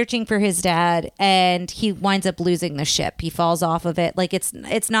 He goes searching for his dad, and he winds up losing the ship. He falls off of it. Like it's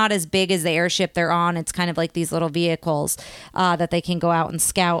not as big as the airship they're on. It's kind of like these little vehicles that they can go out and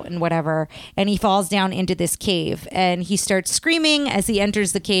scout and whatever. And he falls down into this cave, and he starts screaming as he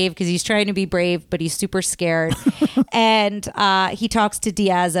enters the cave because he's trying to be brave, but he's super scared. And he talks to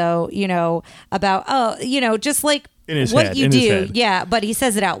Diazo, about just like. In his what head, you in do, his head. yeah, but he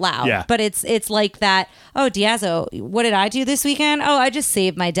says it out loud. Yeah. But it's like that. Oh, Diazo, what did I do this weekend? Oh, I just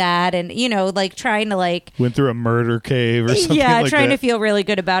saved my dad, and like trying to like went through a murder cave or something. yeah, like trying that. to feel really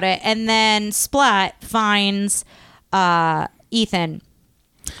good about it. And then Splat finds Ethan, and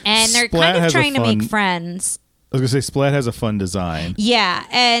they're Splat kind of has a trying to make fun- friends. I was gonna say Splat has a fun design. Yeah,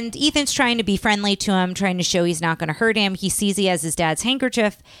 and Ethan's trying to be friendly to him, trying to show he's not going to hurt him. He sees he has his dad's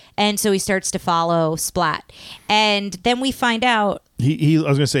handkerchief, and so he starts to follow Splat. And then we find out. I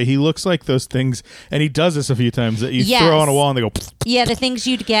was gonna say he looks like those things, and he does this a few times that you Yes. throw on a wall and they go. Yeah, the things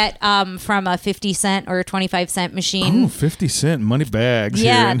you'd get from a 50-cent or a 25-cent machine. Oh, 50 cent money bags.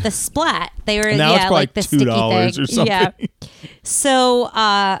 Yeah, here. the Splat. They were Now it's probably like the sticky $2 thing. or something. Yeah. So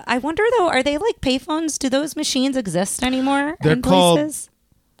I wonder though, are they like payphones? Do those machines exist anymore? They're in called places?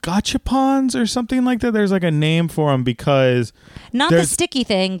 gachapons or something like that. There's like a name for them because Not the sticky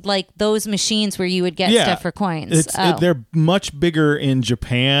thing, like those machines where you would get stuff for coins. They're much bigger in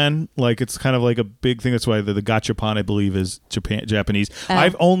Japan. Like it's kind of like a big thing. That's why the gachapon, I believe, is Japanese.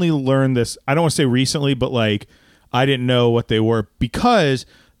 I've only learned this. I don't want to say recently, but like I didn't know what they were because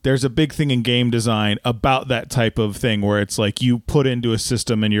there's a big thing in game design about that type of thing where it's like you put into a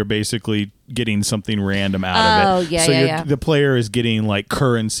system and you're basically getting something random out of it. Yeah, so yeah. the player is getting like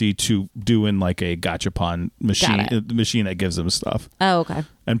currency to do in like a gachapon machine that gives them stuff. Oh, okay.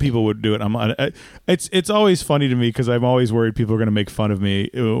 And people would do it. It's always funny to me because I'm always worried people are going to make fun of me.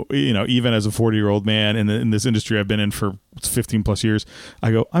 Even as a 40-year-old man in this industry I've been in for 15 plus years,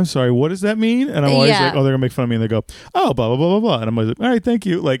 I go, I'm sorry, what does that mean? And I'm always like, oh, they're going to make fun of me. And they go, oh, blah, blah, blah, blah, blah. And I'm always like, all right, thank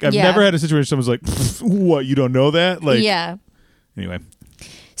you. Like I've never had a situation where someone's like, what, you don't know that? Like, yeah. Anyway.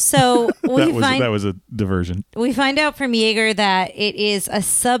 So that was a diversion. we find out from Jaeger that it is a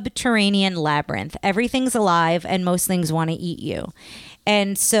subterranean labyrinth. Everything's alive and most things want to eat you.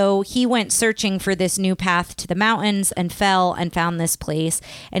 And so he went searching for this new path to the mountains and fell and found this place.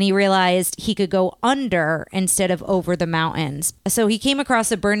 And he realized he could go under instead of over the mountains. So he came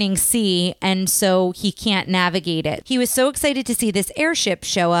across a burning sea, and so he can't navigate it. He was so excited to see this airship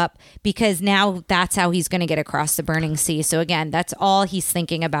show up because now that's how he's going to get across the burning sea. So again, that's all he's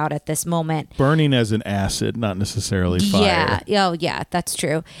thinking about at this moment. Burning as an acid, not necessarily fire. Yeah. Oh, yeah, that's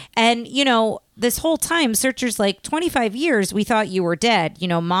true. And, this whole time, Searcher's like, 25 years, we thought you were dead.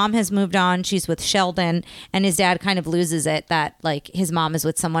 Mom has moved on. She's with Sheldon, and his dad kind of loses it that like his mom is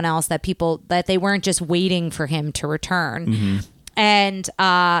with someone else, that they weren't just waiting for him to return. Mm-hmm. And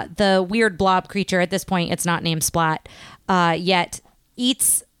the weird blob creature, at this point, it's not named Splat, yet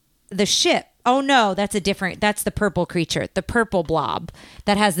eats the ship. Oh no, that's the purple creature. The purple blob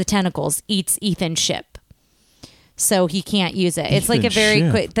that has the tentacles eats Ethan's ship. So he can't use it. It's like a very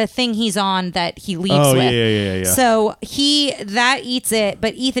quick, the thing he's on that he leaves with. Yeah. So that eats it,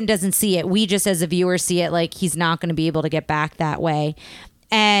 but Ethan doesn't see it. We just as a viewer see it, like he's not going to be able to get back that way.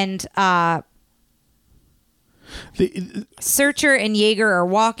 And Searcher and Jaeger are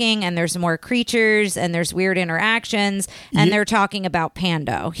walking, and there's more creatures, and there's weird interactions, and they're talking about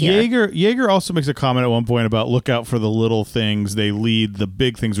Pando here. Jaeger also makes a comment at one point about look out for the little things. They lead the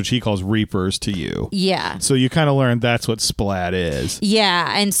big things, which he calls reapers, to you. Yeah. So you kind of learn that's what Splat is.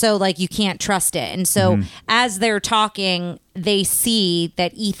 Yeah, and so like you can't trust it. And so as they're talking, they see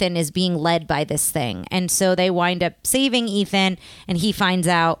that Ethan is being led by this thing. And so they wind up saving Ethan, and he finds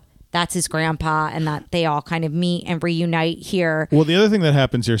out that's his grandpa, and that they all kind of meet and reunite here. Well, the other thing that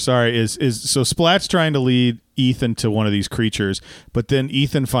happens here, is so Splat's trying to lead Ethan to one of these creatures, but then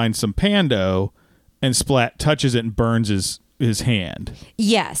Ethan finds some Pando, and Splat touches it and burns his hand.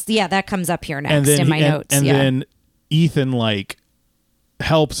 Yes, yeah, that comes up here next in my notes. And then Ethan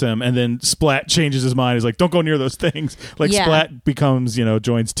helps him, and then Splat changes his mind. He's like, don't go near those things. Splat becomes,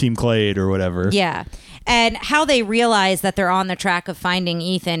 joins Team Clade or whatever. Yeah. And how they realize that they're on the track of finding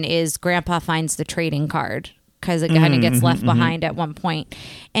Ethan is Grandpa finds the trading card, because it kind of gets left behind at one point.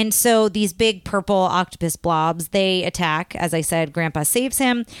 And so these big purple octopus blobs, they attack. As I said, Grandpa saves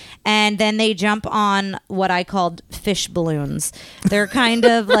him. And then they jump on what I called fish balloons. They're kind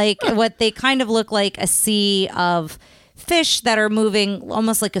of like what they kind of look like a sea of fish that are moving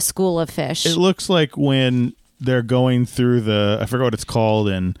almost like a school of fish. It looks like when they're going through I forget what it's called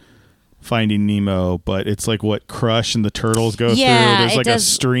in Finding Nemo, but it's like what Crush and the turtles go through. There's like a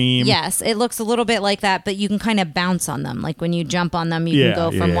stream. Yes, it looks a little bit like that, but you can kind of bounce on them. Like when you jump on them, you can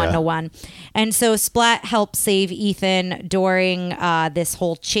go from one to one. And so Splat helps save Ethan during this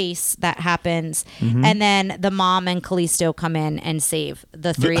whole chase that happens. And then the mom and Callisto come in and save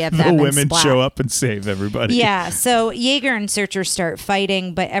the three of them. The women show up and save everybody. Yeah, so Jaeger and Searcher start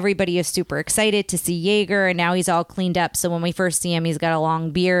fighting, but everybody is super excited to see Jaeger, and now he's all cleaned up. So when we first see him, he's got a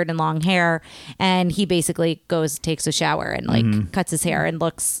long beard and long hair, and he basically takes a shower and cuts his hair and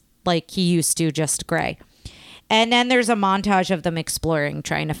looks like he used to, just gray. And then there's a montage of them exploring,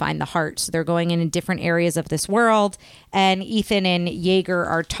 trying to find the heart. So they're going in different areas of this world, and Ethan and Jaeger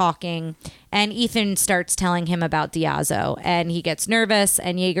are talking, and Ethan starts telling him about Diazo, and he gets nervous,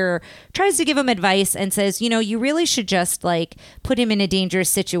 and Jaeger tries to give him advice and says, you really should just put him in a dangerous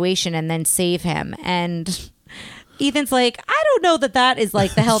situation and then save him. And Ethan's like, I don't know that is the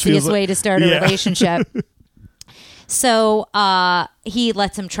healthiest way to start a relationship. So he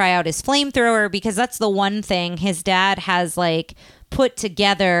lets him try out his flamethrower, because that's the one thing his dad has put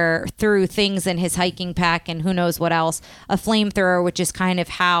together through things in his hiking pack and who knows what else, a flamethrower, which is kind of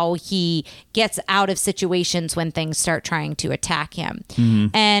how he gets out of situations when things start trying to attack him.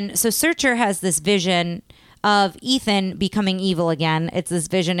 And so Searcher has this vision of Ethan becoming evil again. It's this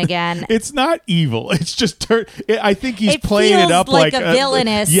vision again. It's not evil. It's just I think he's playing it up like a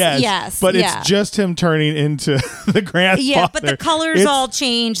villainous. Yes, but it's just him turning into the grandfather. Yeah, but the colors all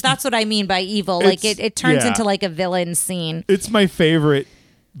change. That's what I mean by evil. It turns into a villain scene. It's my favorite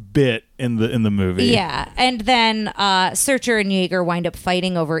bit in the movie. Yeah. And then Searcher and Jaeger wind up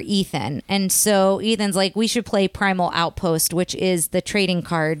fighting over Ethan. And so Ethan's like, we should play Primal Outpost, which is the trading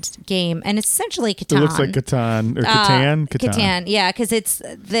cards game. And it's essentially Catan. It looks like Catan or Catan. Catan, yeah, because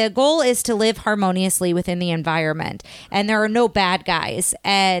the goal is to live harmoniously within the environment. And there are no bad guys.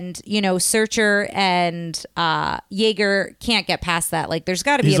 And, Searcher and Jaeger can't get past that. There's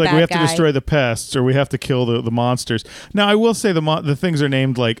got to be a bad guy. We have to destroy the pests, or we have to kill the monsters. Now, I will say the things are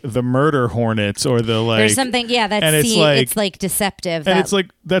named the murder murder hornets or the like. There's something, yeah, that's and it's like deceptive. And it's like,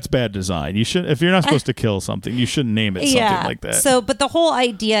 that's bad design. You shouldn't, if you're not supposed to kill something, you shouldn't name it something like that. So, but the whole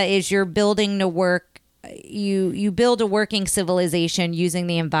idea is you're building to work. You build a working civilization using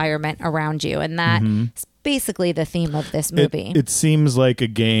the environment around you, and that's basically the theme of this movie. It seems like a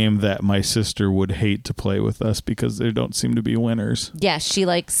game that my sister would hate to play with us because there don't seem to be winners. Yes, she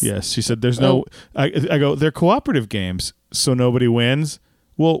likes. Yes, she said there's no. I go, they're cooperative games, so nobody wins.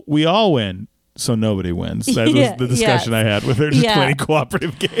 Well, we all win, so nobody wins. That was the discussion I had with her, just playing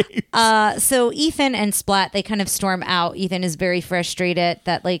cooperative games. So Ethan and Splat, they kind of storm out. Ethan is very frustrated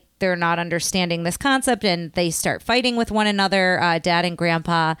that like they're not understanding this concept, and they start fighting with one another, Dad and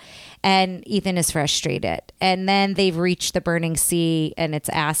Grandpa, and Ethan is frustrated. And then they've reached the burning sea, and it's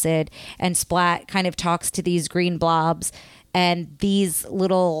acid, and Splat kind of talks to these green blobs, and these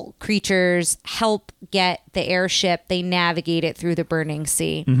little creatures help get the airship. They navigate it through the burning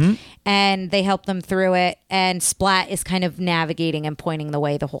sea, and they help them through it. And Splat is kind of navigating and pointing the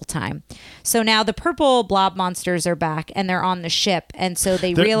way the whole time. So now the purple blob monsters are back, and they're on the ship. And so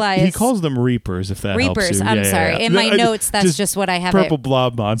they realize he calls them Reapers. If that helps Reapers. you. I'm sorry. In my notes, that's just what I have. Purple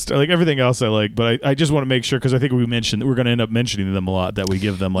blob monster. Like everything else, I like, but I just want to make sure because I think we're going to end up mentioning them a lot that we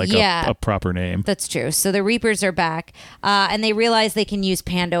give them like a proper name. That's true. So the Reapers are back, and they realize they can use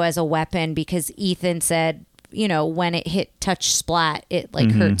Pando as a weapon because Ethan said, you know, when it touched Splat, it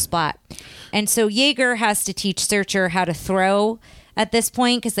like hurt Splat. And so Jaeger has to teach Searcher how to throw at this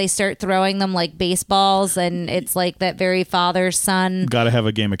point because they start throwing them like baseballs, and it's like that very father-son. Got to have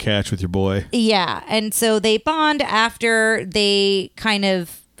a game of catch with your boy. Yeah. And so they bond after they kind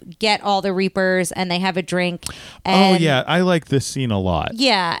of get all the Reapers and they have a drink. And, I like this scene a lot.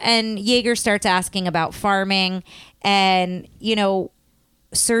 Yeah. And Jaeger starts asking about farming, and, you know,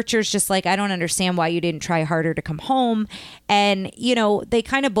 Searcher's just like, I don't understand why you didn't try harder to come home. And, you know, they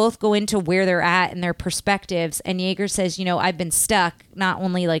kind of both go into where they're at and their perspectives. And Jaeger says, you know, I've been stuck, not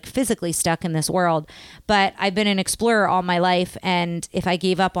only like physically stuck in this world, but I've been an explorer all my life. And if I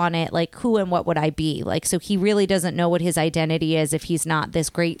gave up on it, like who and what would I be? Like, so he really doesn't know what his identity is if he's not this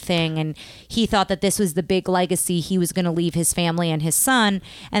great thing. And he thought that this was the big legacy he was going to leave his family and his son.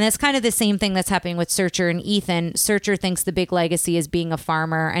 And that's kind of the same thing that's happening with Searcher and Ethan. Searcher thinks the big legacy is being a farmer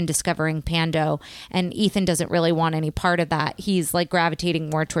and discovering Pando, and Ethan doesn't really want any part of that. He's like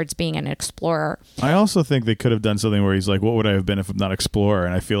gravitating more towards being an explorer. I also think they could have done something where he's like, what would I have been if I'm not explorer?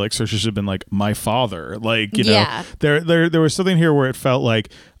 And I feel like Searcher should have been like, my father. Like, you know, there was something here where it felt like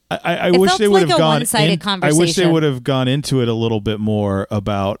I wish they would have gone I wish they would have gone into it a little bit more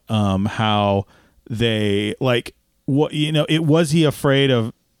about how they like what, you know, was he afraid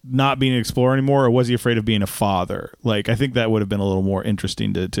of not being an explorer anymore, or was he afraid of being a father? Like, I think that would have been a little more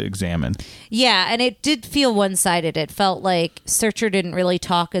interesting to examine. Yeah, and it did feel one-sided. It felt like Searcher didn't really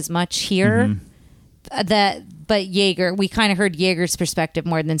talk as much here. But Jaeger, we kind of heard Jaeger's perspective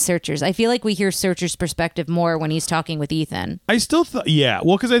more than Searcher's. I feel like we hear Searcher's perspective more when he's talking with Ethan. I still thought,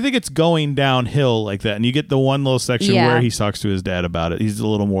 well, because I think it's going downhill like that, and you get the one little section where he talks to his dad about it. He's a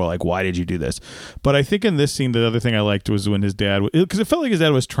little more like, why did you do this? But I think in this scene, the other thing I liked was when his dad, because it felt like his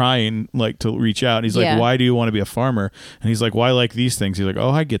dad was trying like to reach out, and he's like, why do you want to be a farmer? And he's like, well, I like these things. He's like,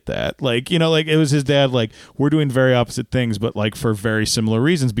 oh, I get that. Like, you know, like it was his dad, like, we're doing very opposite things, but like for very similar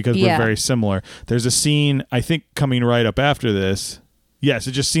reasons because we're very similar. There's a scene, I think, coming right up after this. Yes,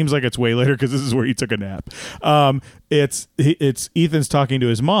 it just seems like it's way later because this is where he took a nap. It's Ethan's talking to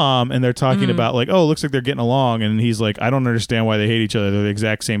his mom, and they're talking about like, oh, it looks like they're getting along, and he's like, I don't understand why they hate each other. They're the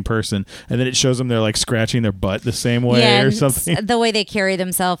exact same person. And then it shows them they're like scratching their butt the same way or something. The way they carry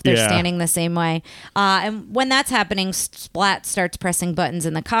themselves, they're standing the same way. And when that's happening, Splat starts pressing buttons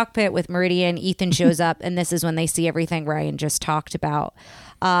in the cockpit with Meridian. Ethan shows up, and this is when they see everything Ryan just talked about.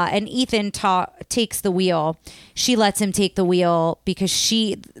 And Ethan takes the wheel. She lets him take the wheel because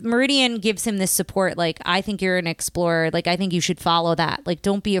Meridian gives him this support. Like, I think you're an explorer. Like, I think you should follow that. Like,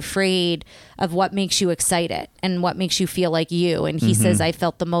 don't be afraid of what makes you excited and what makes you feel like you. And he says, I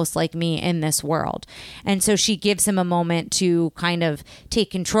felt the most like me in this world. And so she gives him a moment to kind of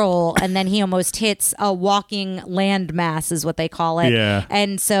take control. And then he almost hits a walking landmass is what they call it. Yeah.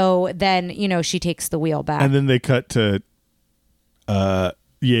 And so then, you know, she takes the wheel back. And then they cut to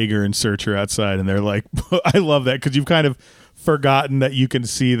Jaeger and Searcher outside, and they're like, I love that because you've kind of forgotten that you can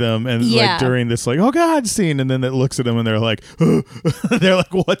see them, and Yeah. like during this like, oh God scene, and then it looks at them and they're like they're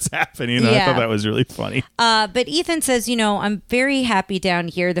like, what's happening? And I Yeah. thought that was really funny. But Ethan says, I'm very happy down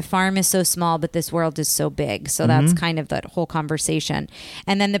here. The farm is so small, but this world is so big. So that's kind of that whole conversation.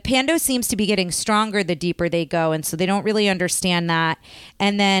 And then the Pando seems to be getting stronger the deeper they go. And so they don't really understand that.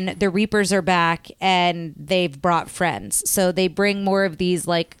 And then the Reapers are back and they've brought friends. So they bring more of these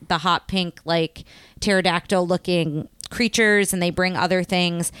like the hot pink, like pterodactyl looking creatures, and they bring other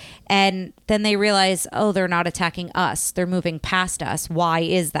things, and then they realize, oh, they're not attacking us, they're moving past us. Why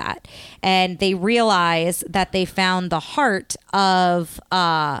is that? And they realize that they found the heart of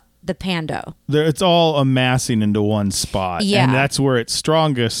the Pando. It's all amassing into one spot, Yeah. and that's where it's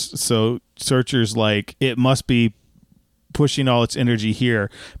strongest. So Searcher's like, it must be pushing all its energy here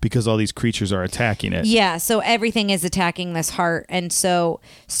because all these creatures are attacking it. Yeah, so everything is attacking this heart, and so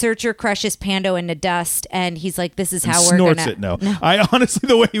Searcher crushes Pando into dust, and he's like, this is how we're Snorts gonna it. No, I honestly,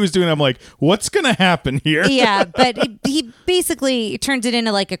 the way he was doing it, I'm like, what's gonna happen here? Yeah, but he basically turns it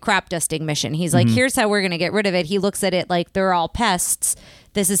into like a crop dusting mission. He's like, here's how we're going to get rid of it. He looks at it like they're all pests.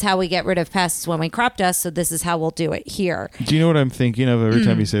 This is how we get rid of pests when we crop dust, so this is how we'll do it here. Do you know what I'm thinking of every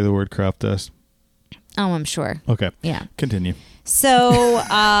time you say the word crop dust? Oh, I'm sure. Okay. Yeah. Continue. So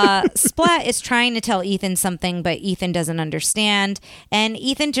Splat is trying to tell Ethan something, but Ethan doesn't understand. And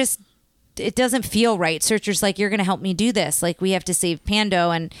Ethan just, it doesn't feel right. Searcher's like, you're going to help me do this. Like, we have to save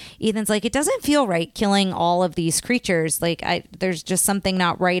Pando. And Ethan's like, it doesn't feel right killing all of these creatures. Like, there's just something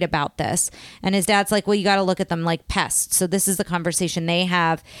not right about this. And his dad's like, well, you got to look at them like pests. So this is the conversation they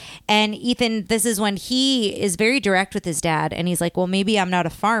have. And Ethan, this is when he is very direct with his dad. And he's like, well, maybe I'm not a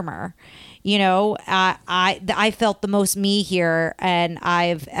farmer. I felt the most me here, and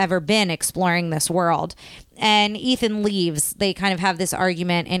I've ever been exploring this world. And Ethan leaves. They kind of have this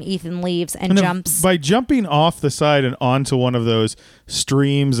argument, and Ethan leaves and jumps. By jumping off the side and onto one of those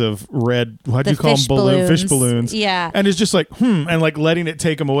streams of red, what do you call them? Fish balloons. Yeah. And it's just like, and like letting it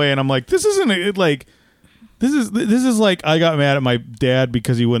take him away. And I'm like, this isn't it, like. This is like, I got mad at my dad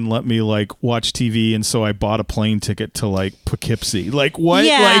because he wouldn't let me like watch TV, and so I bought a plane ticket to like Poughkeepsie. Like what?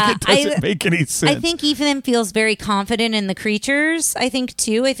 Yeah, like it doesn't make any sense. I think Ethan feels very confident in the creatures. I think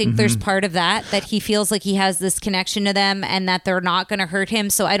too. I think there's part of that he feels like he has this connection to them and that they're not going to hurt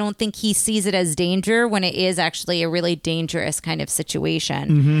him. So I don't think he sees it as danger when it is actually a really dangerous kind of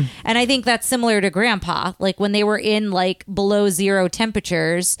situation. And I think that's similar to Grandpa. Like when they were in like below zero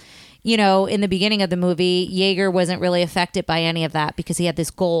temperatures, in the beginning of the movie, Jaeger wasn't really affected by any of that because he had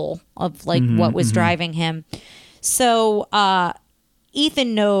this goal of like what was driving him. So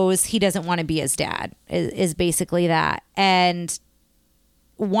Ethan knows he doesn't want to be his dad, is basically that. And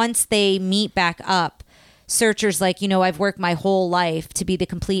once they meet back up, Searcher's like, I've worked my whole life to be the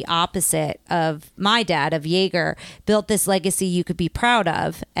complete opposite of my dad, of Jaeger, built this legacy you could be proud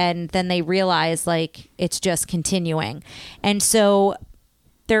of. And then they realize like it's just continuing. And so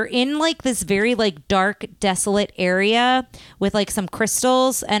they're in like this very like dark, desolate area with like some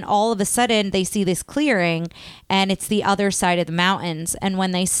crystals, and all of a sudden they see this clearing, and it's the other side of the mountains. And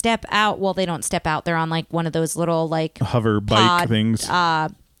when they step out, well, they don't step out. They're on like one of those little like hover bike things,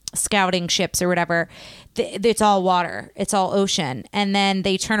 scouting ships or whatever. It's all water. It's all ocean. And then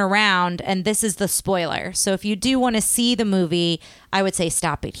they turn around, and this is the spoiler. So if you do want to see the movie, I would say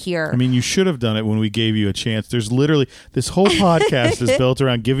stop it here. I mean, you should have done it when we gave you a chance. There's literally, this whole podcast is built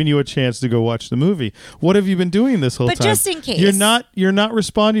around giving you a chance to go watch the movie. What have you been doing this whole time? But just in case. You're not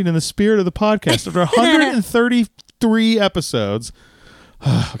responding in the spirit of the podcast. After 133 episodes.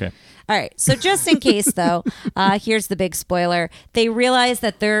 Okay. All right. So just in case, though, here's the big spoiler. They realize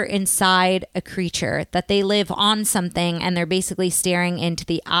that they're inside a creature, that they live on something, and they're basically staring into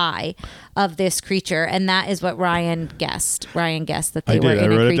the eye of this creature. And that is what Ryan guessed. Ryan guessed that they were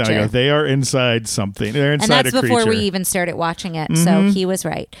in a wrote creature. It down. I go, they are inside something. They're inside and that's a creature. before we even started watching it. So he was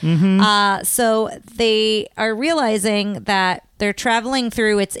right. So they are realizing that they're traveling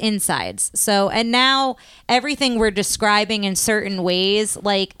through its insides. So, and now everything we're describing in certain ways,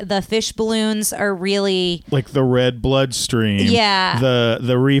 like the fish balloons are really like the red bloodstream. Yeah.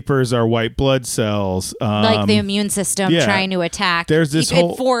 The Reapers are white blood cells. Like the immune system trying to attack there's this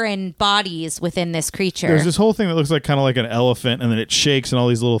whole foreign bodies within this creature. There's this whole thing that looks like kind of like an elephant, and then it shakes, and all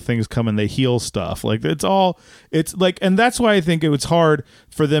these little things come and they heal stuff. Like it's like, and that's why I think it was hard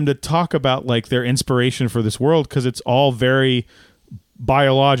for them to talk about like their inspiration for this world, because it's all very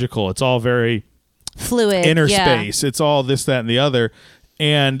biological. It's all very fluid, inner space. It's all this, that, and the other.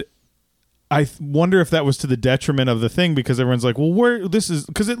 And I wonder if that was to the detriment of the thing, because everyone's like, well, where this is,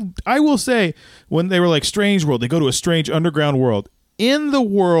 because I will say, when they were like strange world, they go to a strange underground world. in the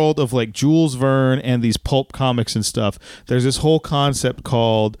world of like Jules Verne and these pulp comics and stuff, there's this whole concept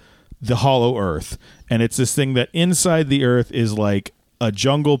called the Hollow Earth. And it's this thing that inside the earth is like a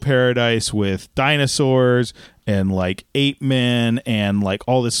jungle paradise with dinosaurs and like ape men and like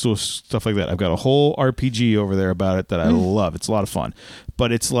all this sort of stuff like that. I've got a whole RPG over there about it that I love. It's a lot of fun.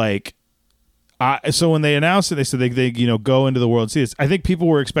 But it's like, so when they announced it, they said they go into the world and see this. I think people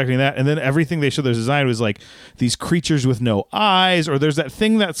were expecting that, and then everything they showed their design was like these creatures with no eyes, or there's that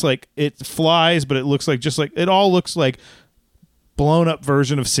thing that's like it flies, but it looks like it all looks like blown up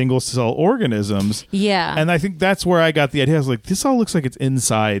version of single cell organisms. Yeah. And I think that's where I got the idea. I was like, this all looks like it's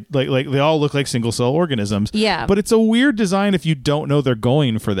inside, like they all look like single cell organisms. Yeah. But it's a weird design if you don't know they're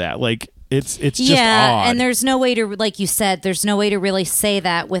going for that. Like it's just odd. And there's no way to, like you said, there's no way to really say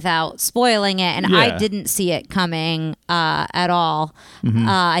that without spoiling it. And I didn't see it coming at all.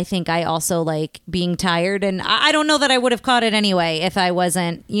 I think I also like being tired, and I don't know that I would have caught it anyway if I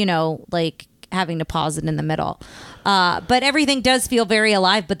wasn't, like having to pause it in the middle. But everything does feel very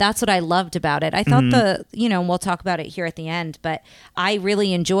alive, but that's what I loved about it. I thought we'll talk about it here at the end, but I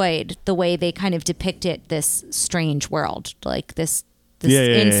really enjoyed the way they kind of depicted this strange world, like this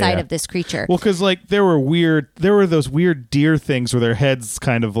inside of this creature. Well, because like there were those weird deer things where their heads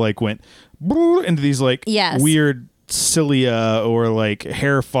kind of like went into these like weird cilia or like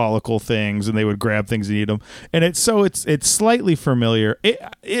hair follicle things, and they would grab things and eat them. And it's slightly familiar.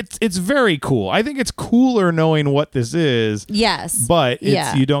 It's very cool. I think it's cooler knowing what this is. Yes, but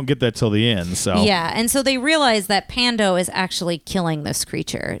you don't get that till the end. So and so they realize that Pando is actually killing this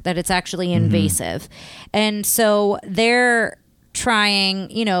creature, that it's actually invasive, and so they're trying,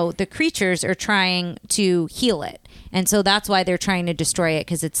 the creatures are trying to heal it. And so that's why they're trying to destroy it,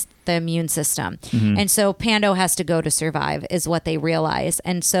 because it's the immune system. And so Pando has to go to survive is what they realize.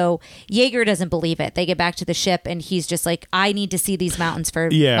 And so Jaeger doesn't believe it. They get back to the ship and he's just like, I need to see these mountains for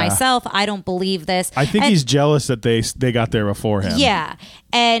myself. I don't believe this. I think he's jealous that they got there before him. Yeah.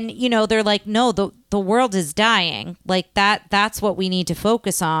 And, they're like, no, the world is dying. Like that's what we need to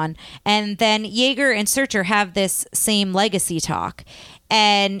focus on. And then Jaeger and Searcher have this same legacy talk.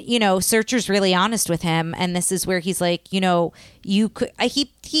 And, Searcher's really honest with him. And this is where he's like, you could,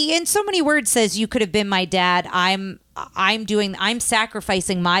 he in so many words says, you could have been my dad. I'm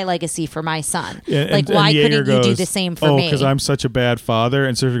sacrificing my legacy for my son. Why couldn't you do the same for me? Because I'm such a bad father.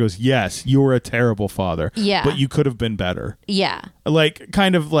 And Searcher goes, yes, you were a terrible father. Yeah. But you could have been better. Yeah. Like,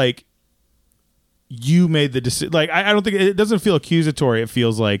 kind of like you made the decision. Like, I don't think it doesn't feel accusatory. It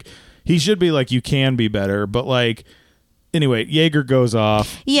feels like he should be like, you can be better. But like, anyway, Jaeger goes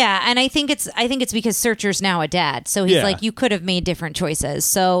off. Yeah, and I think it's because Searcher's now a dad. So he's like, you could have made different choices.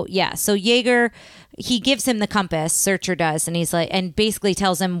 So so Jaeger, he gives him the compass, Searcher does, and he's like, and basically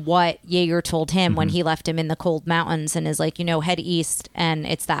tells him what Jaeger told him when he left him in the cold mountains, and is like, head east and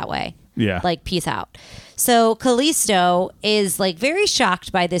it's that way. Yeah. Like, peace out. So Callisto is like very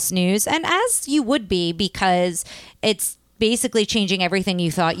shocked by this news, and as you would be, because it's basically changing everything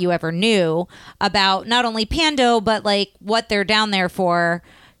you thought you ever knew about not only Pando, but like what they're down there for.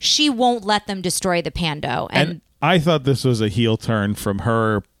 She won't let them destroy the Pando. And I thought this was a heel turn from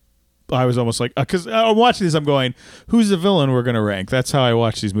her. I was almost like, because I'm watching this, I'm going, who's the villain we're going to rank? That's how I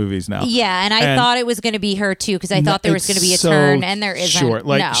watch these movies now. Yeah, and I thought it was going to be her too, because I thought there was going to be a turn, and there isn't. Short.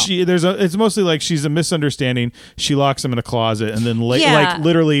 Like it's mostly like she's a misunderstanding. She locks him in a closet, and then like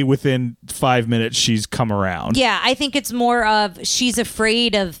literally within 5 minutes, she's come around. Yeah, I think it's more of she's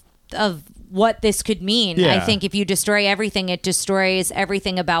afraid of what this could mean. Yeah. I think if you destroy everything, it destroys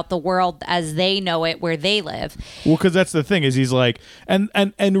everything about the world as they know it, where they live. Well, because that's the thing, is he's like, and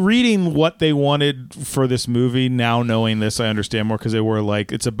reading what they wanted for this movie, now knowing this, I understand more, because they were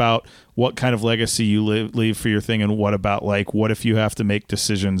like, it's about what kind of legacy you leave for your thing, and what about like, what if you have to make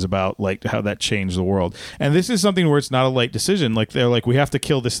decisions about like how that changed the world. And this is something where it's not a light decision. Like, they're like, we have to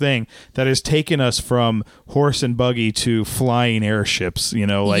kill this thing that has taken us from horse and buggy to flying airships,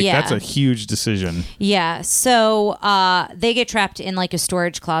 that's a huge decision. Yeah. So they get trapped in like a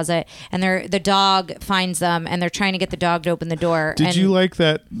storage closet, and the dog finds them, and they're trying to get the dog to open the door. Did you like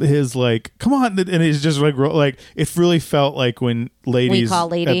that? His like, come on, and he's just like it really felt like when ladies at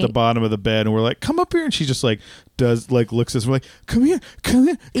the bottom of the bed, and we're like, come up here, and she just like does like looks at us, we're like, come here.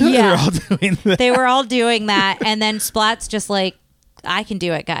 Yeah, they're all doing that. They were all doing that, and then Splat's just like, I can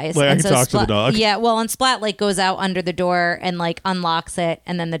do it, guys. Like, and I can talk to the dog. Yeah, well, and Splat like goes out under the door and like unlocks it,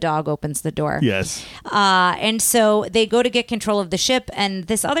 and then the dog opens the door. Yes. And so they go to get control of the ship, and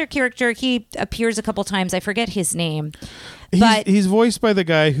this other character, he appears a couple times. I forget his name. He's voiced by the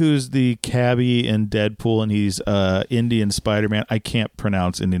guy who's the cabbie in Deadpool, and he's Indian Spider-Man. I can't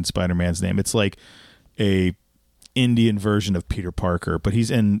pronounce Indian Spider-Man's name. It's like a Indian version of Peter Parker, but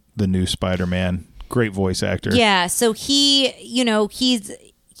he's in the new Spider-Man. Great voice actor. Yeah, so he's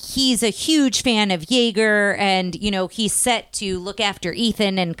a huge fan of Yeager, and he's set to look after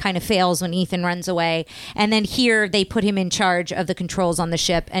Ethan and kind of fails when Ethan runs away. And then here they put him in charge of the controls on the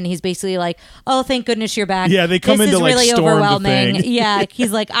ship, and he's basically like, "Oh, thank goodness you're back." Yeah, they come this in is to like really storm overwhelming. the thing. Yeah,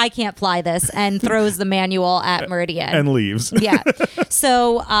 he's like, "I can't fly this," and throws the manual at Meridian And leaves. Yeah.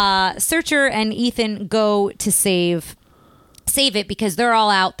 So Searcher and Ethan go to save it because they're all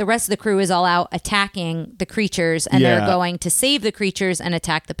out. The rest of the crew is all out attacking the creatures, and they're going to save the creatures and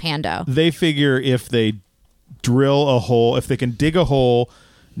attack the Pando. They figure if they drill a hole, if they can dig a hole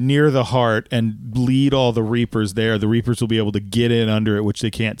near the heart and lead all the Reapers there, the Reapers will be able to get in under it, which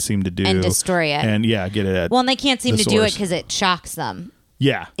they can't seem to do. And destroy it. And get it at Well, and they can't seem the to do it source. because it shocks them.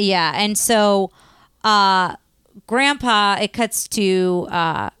 Yeah. Yeah, and so Grandpa, it cuts to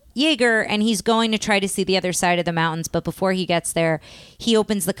Yeager, and he's going to try to see the other side of the mountains, but before he gets there, he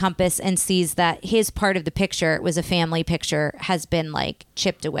opens the compass and sees that his part of the picture, it was a family picture, has been like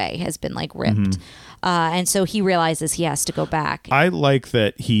chipped away, has been like ripped. Mm-hmm. And so he realizes he has to go back. I like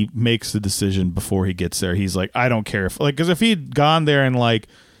that he makes the decision before he gets there. He's like, I don't care because if he'd gone there and like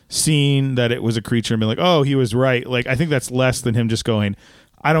seen that it was a creature and been like, oh, he was right. Like, I think that's less than him just going,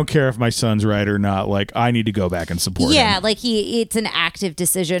 I don't care if my son's right or not. Like, I need to go back and support him. Yeah, like it's an active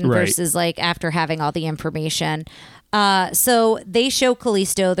decision Right. versus like after having all the information. So they show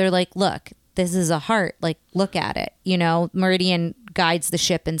Callisto. They're like, look, this is a heart. Like, look at it. Meridian guides the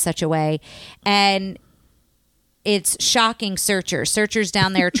ship in such a way. And it's shocking Searcher. Searcher's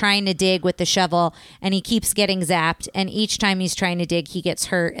down there trying to dig with the shovel, and he keeps getting zapped. And each time he's trying to dig, he gets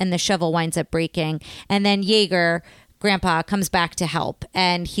hurt, and the shovel winds up breaking. And then Yeager, Grandpa, comes back to help,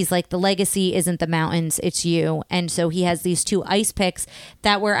 and he's like, the legacy isn't the mountains, it's you. And so he has these 2 ice picks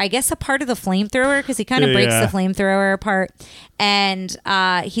that were, I guess, a part of the flamethrower, because he kind of breaks the flamethrower apart. And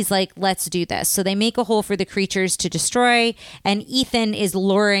he's like, let's do this. So they make a hole for the creatures to destroy, and Ethan is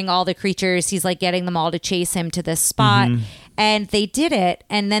luring all the creatures. He's like getting them all to chase him to this spot. And they did it,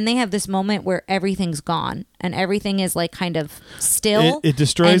 and then they have this moment where everything's gone, and everything is like kind of still. It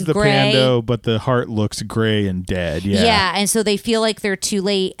destroys and the gray. Pando, but the heart looks gray and dead. Yeah, and so they feel like they're too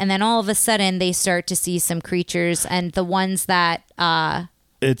late, and then all of a sudden they start to see some creatures, and the ones that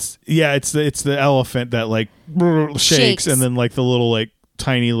It's the elephant that like shakes, and then like the little like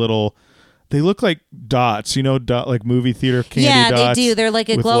tiny little. They look like dots, like movie theater candy dots. Yeah, they do. They're like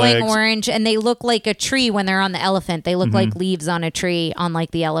a with glowing legs. orange, and they look like a tree when they're on the elephant. They look like leaves on a tree on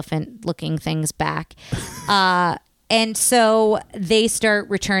like the elephant looking thing's back. And so they start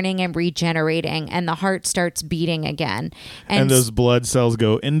returning and regenerating, and the heart starts beating again. And those blood cells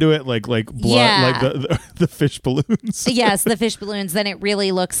go into it like blood, like the fish balloons. Yes, the fish balloons. Then it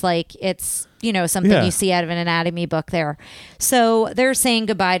really looks like it's, something you see out of an anatomy book there. So they're saying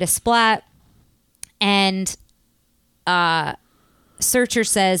goodbye to Splat. And Searcher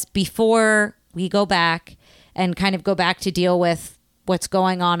says, before we go back and kind of go back to deal with what's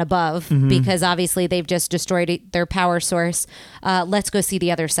going on above, because obviously they've just destroyed their power source, let's go see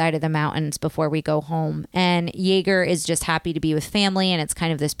the other side of the mountains before we go home. And Yeager is just happy to be with family, and it's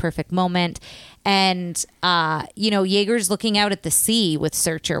kind of this perfect moment. And Yeager's looking out at the sea with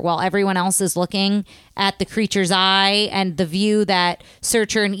Searcher while everyone else is looking at the creature's eye and the view that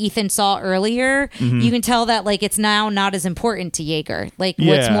Searcher and Ethan saw earlier. You can tell that like it's now not as important to Yeager. Like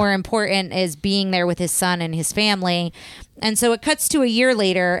what's more important is being there with his son and his family. And so it cuts to a year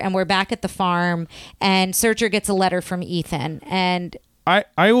later, and we're back at the farm, and Searcher gets a letter from Ethan. And I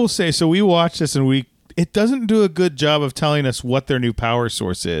will say, so we watched this, and it doesn't do a good job of telling us what their new power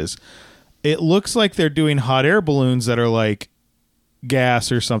source is. It looks like they're doing hot air balloons that are like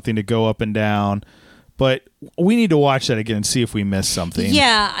gas or something to go up and down. But we need to watch that again and see if we missed something.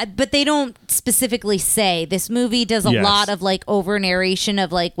 Yeah, but they don't specifically say. This movie does a lot of like over narration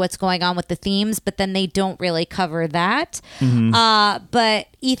of like what's going on with the themes, but then they don't really cover that. But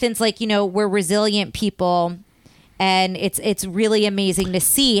Ethan's like, we're resilient people, and it's really amazing to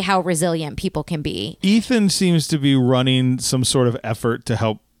see how resilient people can be. Ethan seems to be running some sort of effort to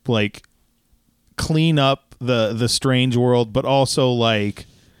help like clean up the strange world, but also like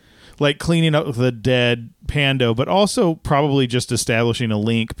cleaning up the dead Pando, but also probably just establishing a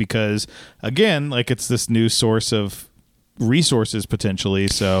link because, again, like it's this new source of resources potentially.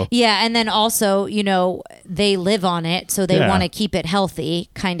 So yeah, and then also they live on it, so they want to keep it healthy,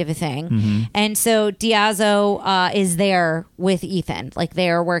 kind of a thing. And so Diazo is there with Ethan, like they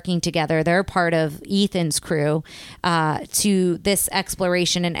are working together. They're part of Ethan's crew to this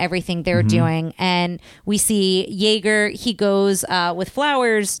exploration and everything they're doing. And we see Yeager, he goes with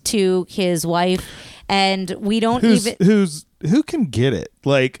flowers to his wife, And we don't who can get it?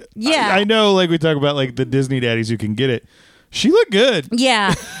 Like, Yeah. I know, like we talk about like the Disney daddies who can get it. She looked good.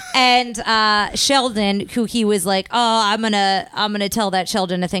 Yeah. And Sheldon, who he was like, oh, I'm gonna tell that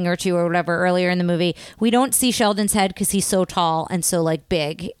Sheldon a thing or two or whatever earlier in the movie. We don't see Sheldon's head because he's so tall and so like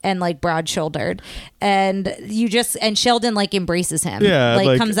big and like broad shouldered. And Sheldon like embraces him. Yeah, like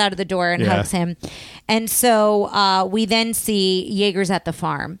like- comes out of the door and Yeah. hugs him. And so we then see Yeager's at the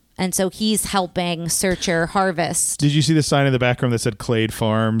farm. And so he's helping Searcher harvest. Did you see the sign in the background that said Clade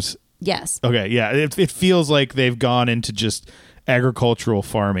Farms? Yes. Okay, yeah. It feels like they've gone into just agricultural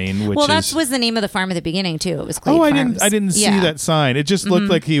farming, which That was the name of the farm at the beginning too. It was Clade Oh, Farms. I didn't see that sign. It just looked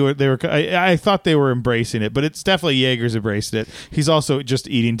like they were. I thought they were embracing it, but it's definitely Yeager's embraced it. He's also just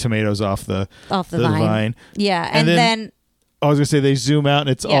eating tomatoes off the vine. Yeah, and then I was gonna say they zoom out and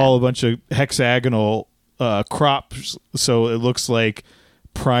it's Yeah. all a bunch of hexagonal crops, so it looks like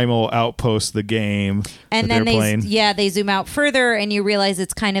Primal Outpost, the game. and that then they're playing. they zoom out further and you realize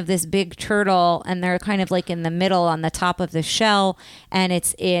it's kind of this big turtle and they're kind of like in the middle on the top of the shell and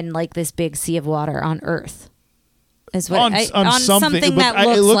it's in like this big sea of water on Earth. Is what on something but that it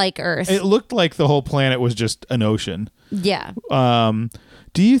looks looked- like Earth. It looked like the whole planet was just an ocean. Yeah.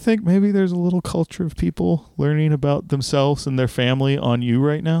 Do you think maybe there's a little culture of people learning about themselves and their family on you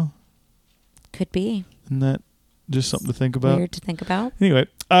right now? Could be. Isn't that just something to think about? Weird to think about. Anyway,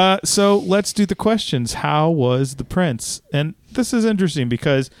 so let's do the questions. How was the prince? And this is interesting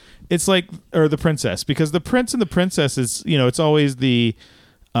because it's like, or the princess, because the prince and the princess is, it's always the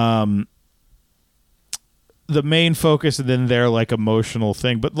main focus and then their like emotional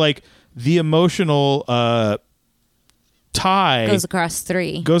thing. But like the emotional tie Goes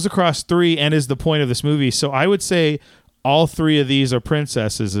across three and is the point of this movie. So I would say all three of these are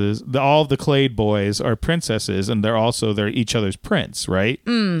princesses. All of the Clade boys are princesses, and they're each other's prince, right?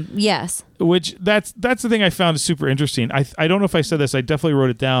 Yes. Which that's the thing I found super interesting. I don't know if I said this. I definitely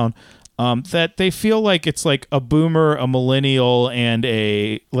wrote it down. That they feel like it's like a boomer, a millennial, and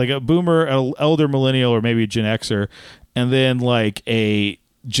a boomer, an elder millennial, or maybe a Gen Xer, and then like a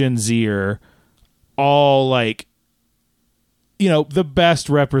Gen Zer, all like, the best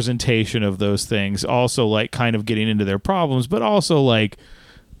representation of those things. Also like kind of getting into their problems, but also like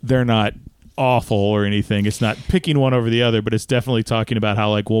they're not awful or anything. It's not picking one over the other, but it's definitely talking about how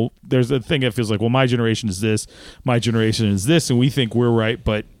like, well, there's a thing that feels like, well, my generation is this, my generation is this, and we think we're right,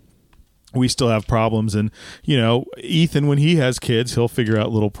 but we still have problems. And, Ethan, when he has kids, he'll figure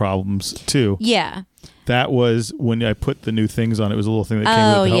out little problems too. Yeah. That was when I put the new things on. It was a little thing that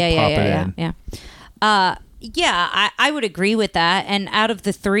came with to help pop it in. Yeah. Yeah, I would agree with that. And out of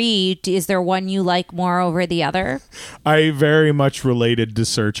the three, is there one you like more over the other? I very much related to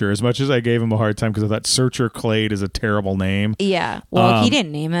Searcher, as much as I gave him a hard time because I thought Searcher Clade is a terrible name. Yeah. Well, he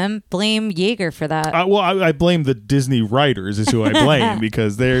didn't name him. Blame Yeager for that. I blame the Disney writers is who I blame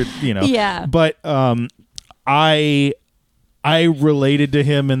because they're, Yeah. But I related to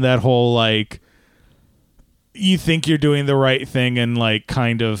him in that whole like, you think you're doing the right thing and like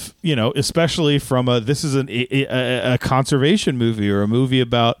kind of, especially from this is a conservation movie or a movie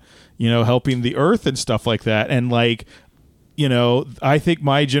about, helping the earth and stuff like that. And like, I think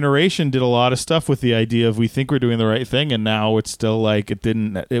my generation did a lot of stuff with the idea of we think we're doing the right thing. And now it's still like,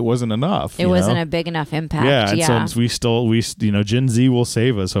 it wasn't enough. It wasn't a big enough impact. Yeah. Yeah. And so we Gen Z will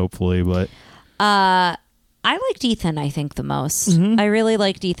save us hopefully, but. I liked Ethan, I think, the most. Mm-hmm. I really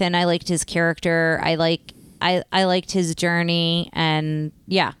liked Ethan. I liked his character. I liked his journey, and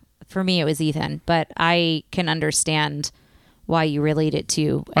yeah, for me it was Ethan. But I can understand why you relate it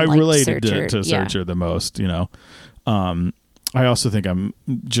to. I related Searcher. to Searcher the most. I also think I'm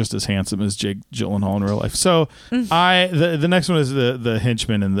just as handsome as Jake Gyllenhaal in real life. So the next one is the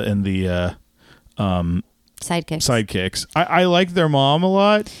henchman and the sidekicks. I liked their mom a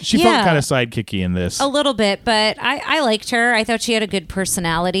lot. She felt kind of sidekicky in this. A little bit, but I liked her. I thought she had a good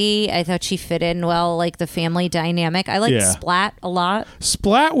personality. I thought she fit in well, like the family dynamic. I liked Splat a lot.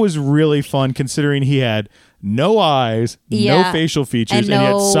 Splat was really fun considering he had no eyes, no facial features, and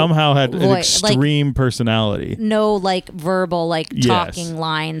yet somehow had an extreme personality. No like verbal talking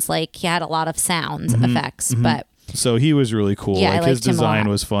lines. Like he had a lot of sound effects, but so he was really cool. Yeah, like his design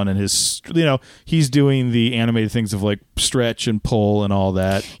was fun, and his he's doing the animated things of like stretch and pull and all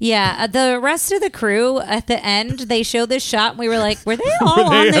that. Yeah, the rest of the crew at the end, they show this shot and we were like, were they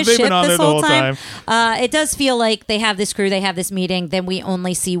all on this ship this whole time? It does feel like they have this crew, they have this meeting, then we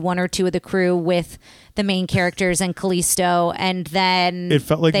only see one or two of the crew with the main characters and Callisto, and then it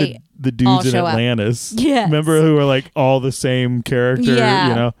felt like the dudes in Atlantis. Yeah, remember, who were like all the same character.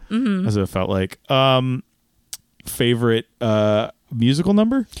 Yeah. That's what it felt like. Favorite musical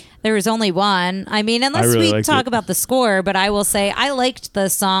number? There was only one. I mean, unless really we talk it. about the score, but I will say I liked the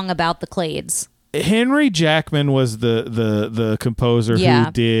song about the Clades. Henry Jackman was the composer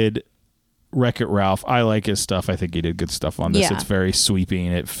who did Wreck-It Ralph. I like his stuff. I think he did good stuff on this. Yeah. It's very sweeping.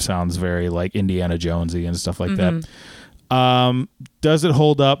 It sounds very like Indiana Jonesy and stuff like that. Does it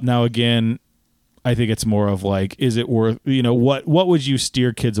hold up? Now again, I think it's more of like, is it worth, what would you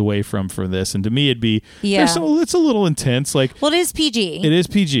steer kids away from for this? And to me, it'd be, it's a little intense. Like, well, it is PG. It is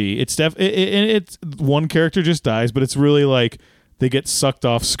PG. It's it's one character just dies, but it's really like they get sucked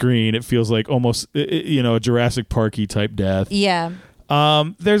off screen. It feels like almost, a Jurassic Park-y type death. Yeah.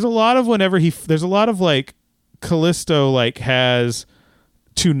 There's a lot of there's a lot of like Callisto like has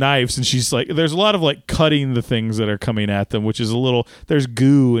two knives and she's like, there's a lot of like cutting the things that are coming at them, which is a little, there's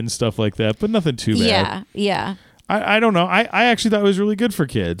goo and stuff like that, but nothing too bad. Yeah. I don't know. I actually thought it was really good for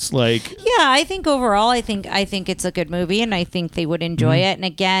kids. Like, yeah, I think overall, I think it's a good movie, and I think they would enjoy it. And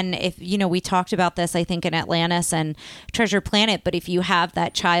again, if we talked about this, I think in Atlantis and Treasure Planet, but if you have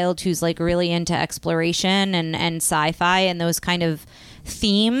that child who's like really into exploration and sci-fi and those kind of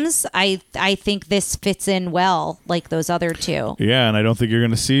themes, I think this fits in well, like those other two. Yeah, and I don't think you're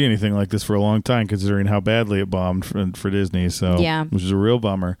going to see anything like this for a long time, considering how badly it bombed for Disney. So, which is a real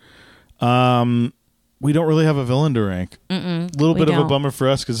bummer. We don't really have a villain to rank. A little bit of a bummer for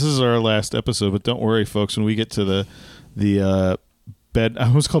us because this is our last episode. But don't worry, folks. When we get to the bed, I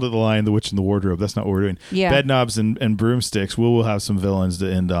almost called it The Lion, the Witch, and the Wardrobe. That's not what we're doing. Yeah. Bed knobs and broomsticks. We will have some villains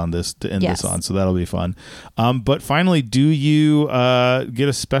to end on this. This on. So that'll be fun. But finally, do you get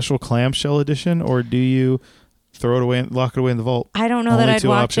a special clamshell edition, or do you throw it away, lock it away in the vault? I don't know that I'd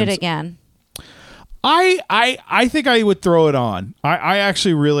watch it again. I think I would throw it on. I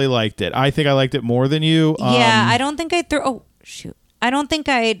actually really liked it. I think I liked it more than you. I don't think I'd throw. Oh shoot! I don't think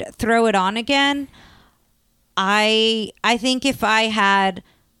I'd throw it on again. I think if I had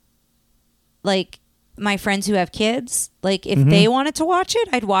like my friends who have kids, like if they wanted to watch it,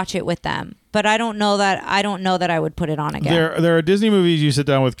 I'd watch it with them. But I don't know that I would put it on again. There are Disney movies you sit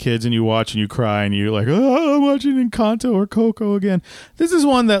down with kids and you watch and you cry and you're like, oh, I'm watching Encanto or Coco again. This is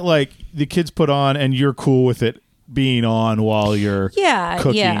one that like the kids put on and you're cool with it being on while you're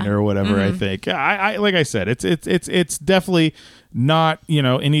cooking or whatever. I think I like I said, it's definitely not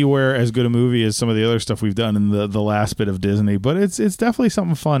anywhere as good a movie as some of the other stuff we've done in the last bit of Disney, but it's definitely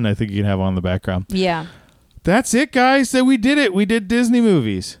something fun I think you can have on in the background. Yeah. That's it, guys. So we did it. We did Disney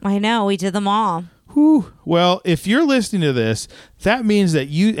movies. I know. We did them all. Whew. Well, if you're listening to this, that means that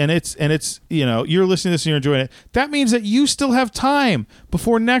you're listening to this and you're enjoying it. That means that you still have time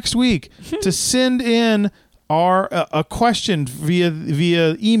before next week to send in a question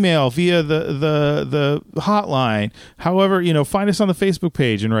via email, via the hotline. However, find us on the Facebook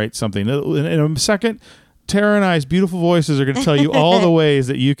page and write something. In a second, Tara and I's beautiful voices are going to tell you all the ways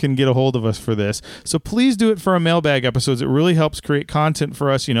that you can get a hold of us for this. So please do it for our mailbag episodes. It really helps create content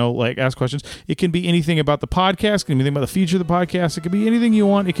for us, like ask questions. It can be anything about the podcast. It can be anything about the future of the podcast. It can be anything you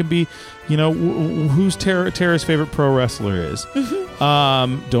want. It can be, who's Tara's favorite pro wrestler is.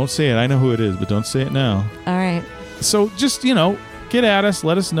 Don't say it. I know who it is, but don't say it now. All right. So just, get at us.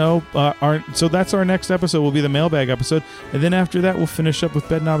 Let us know. So that's our next episode will be the mailbag episode. And then after that, we'll finish up with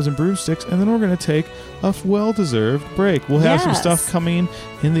Bed Knobs and Broomsticks. And then we're going to take a well-deserved break. We'll have some stuff coming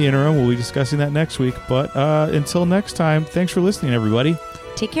in the interim. We'll be discussing that next week. But until next time, thanks for listening, everybody.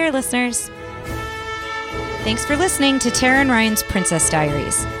 Take care, listeners. Thanks for listening to Tara and Ryan's Princess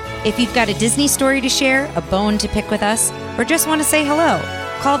Diaries. If you've got a Disney story to share, a bone to pick with us, or just want to say hello,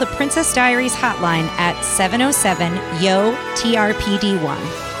 call the Princess Diaries hotline at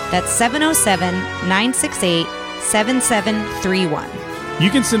 707-YO-TRPD1. That's 707-968-7731. You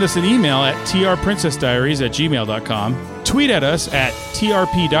can send us an email at trprincessdiaries@gmail.com, tweet at us at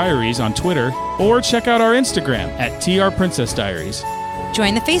trpdiaries on Twitter, or check out our Instagram at trprincessdiaries.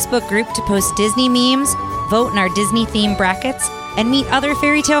 Join the Facebook group to post Disney memes, vote in our Disney theme brackets, and meet other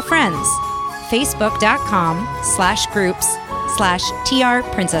fairy tale friends. Facebook.com/groups/TR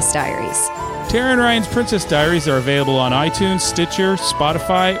Princess Diaries. Tara and Ryan's Princess Diaries are available on iTunes, Stitcher,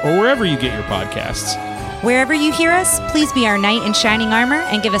 Spotify, or wherever you get your podcasts. Wherever you hear us, please be our knight in shining armor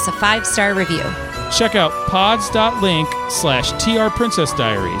and give us a 5-star review. Check out pods.link/TR Princess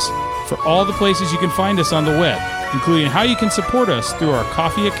Diaries for all the places you can find us on the web, including how you can support us through our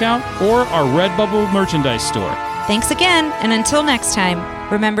Ko-fi account or our Redbubble merchandise store. Thanks again, and until next time,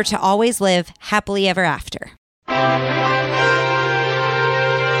 remember to always live happily ever after.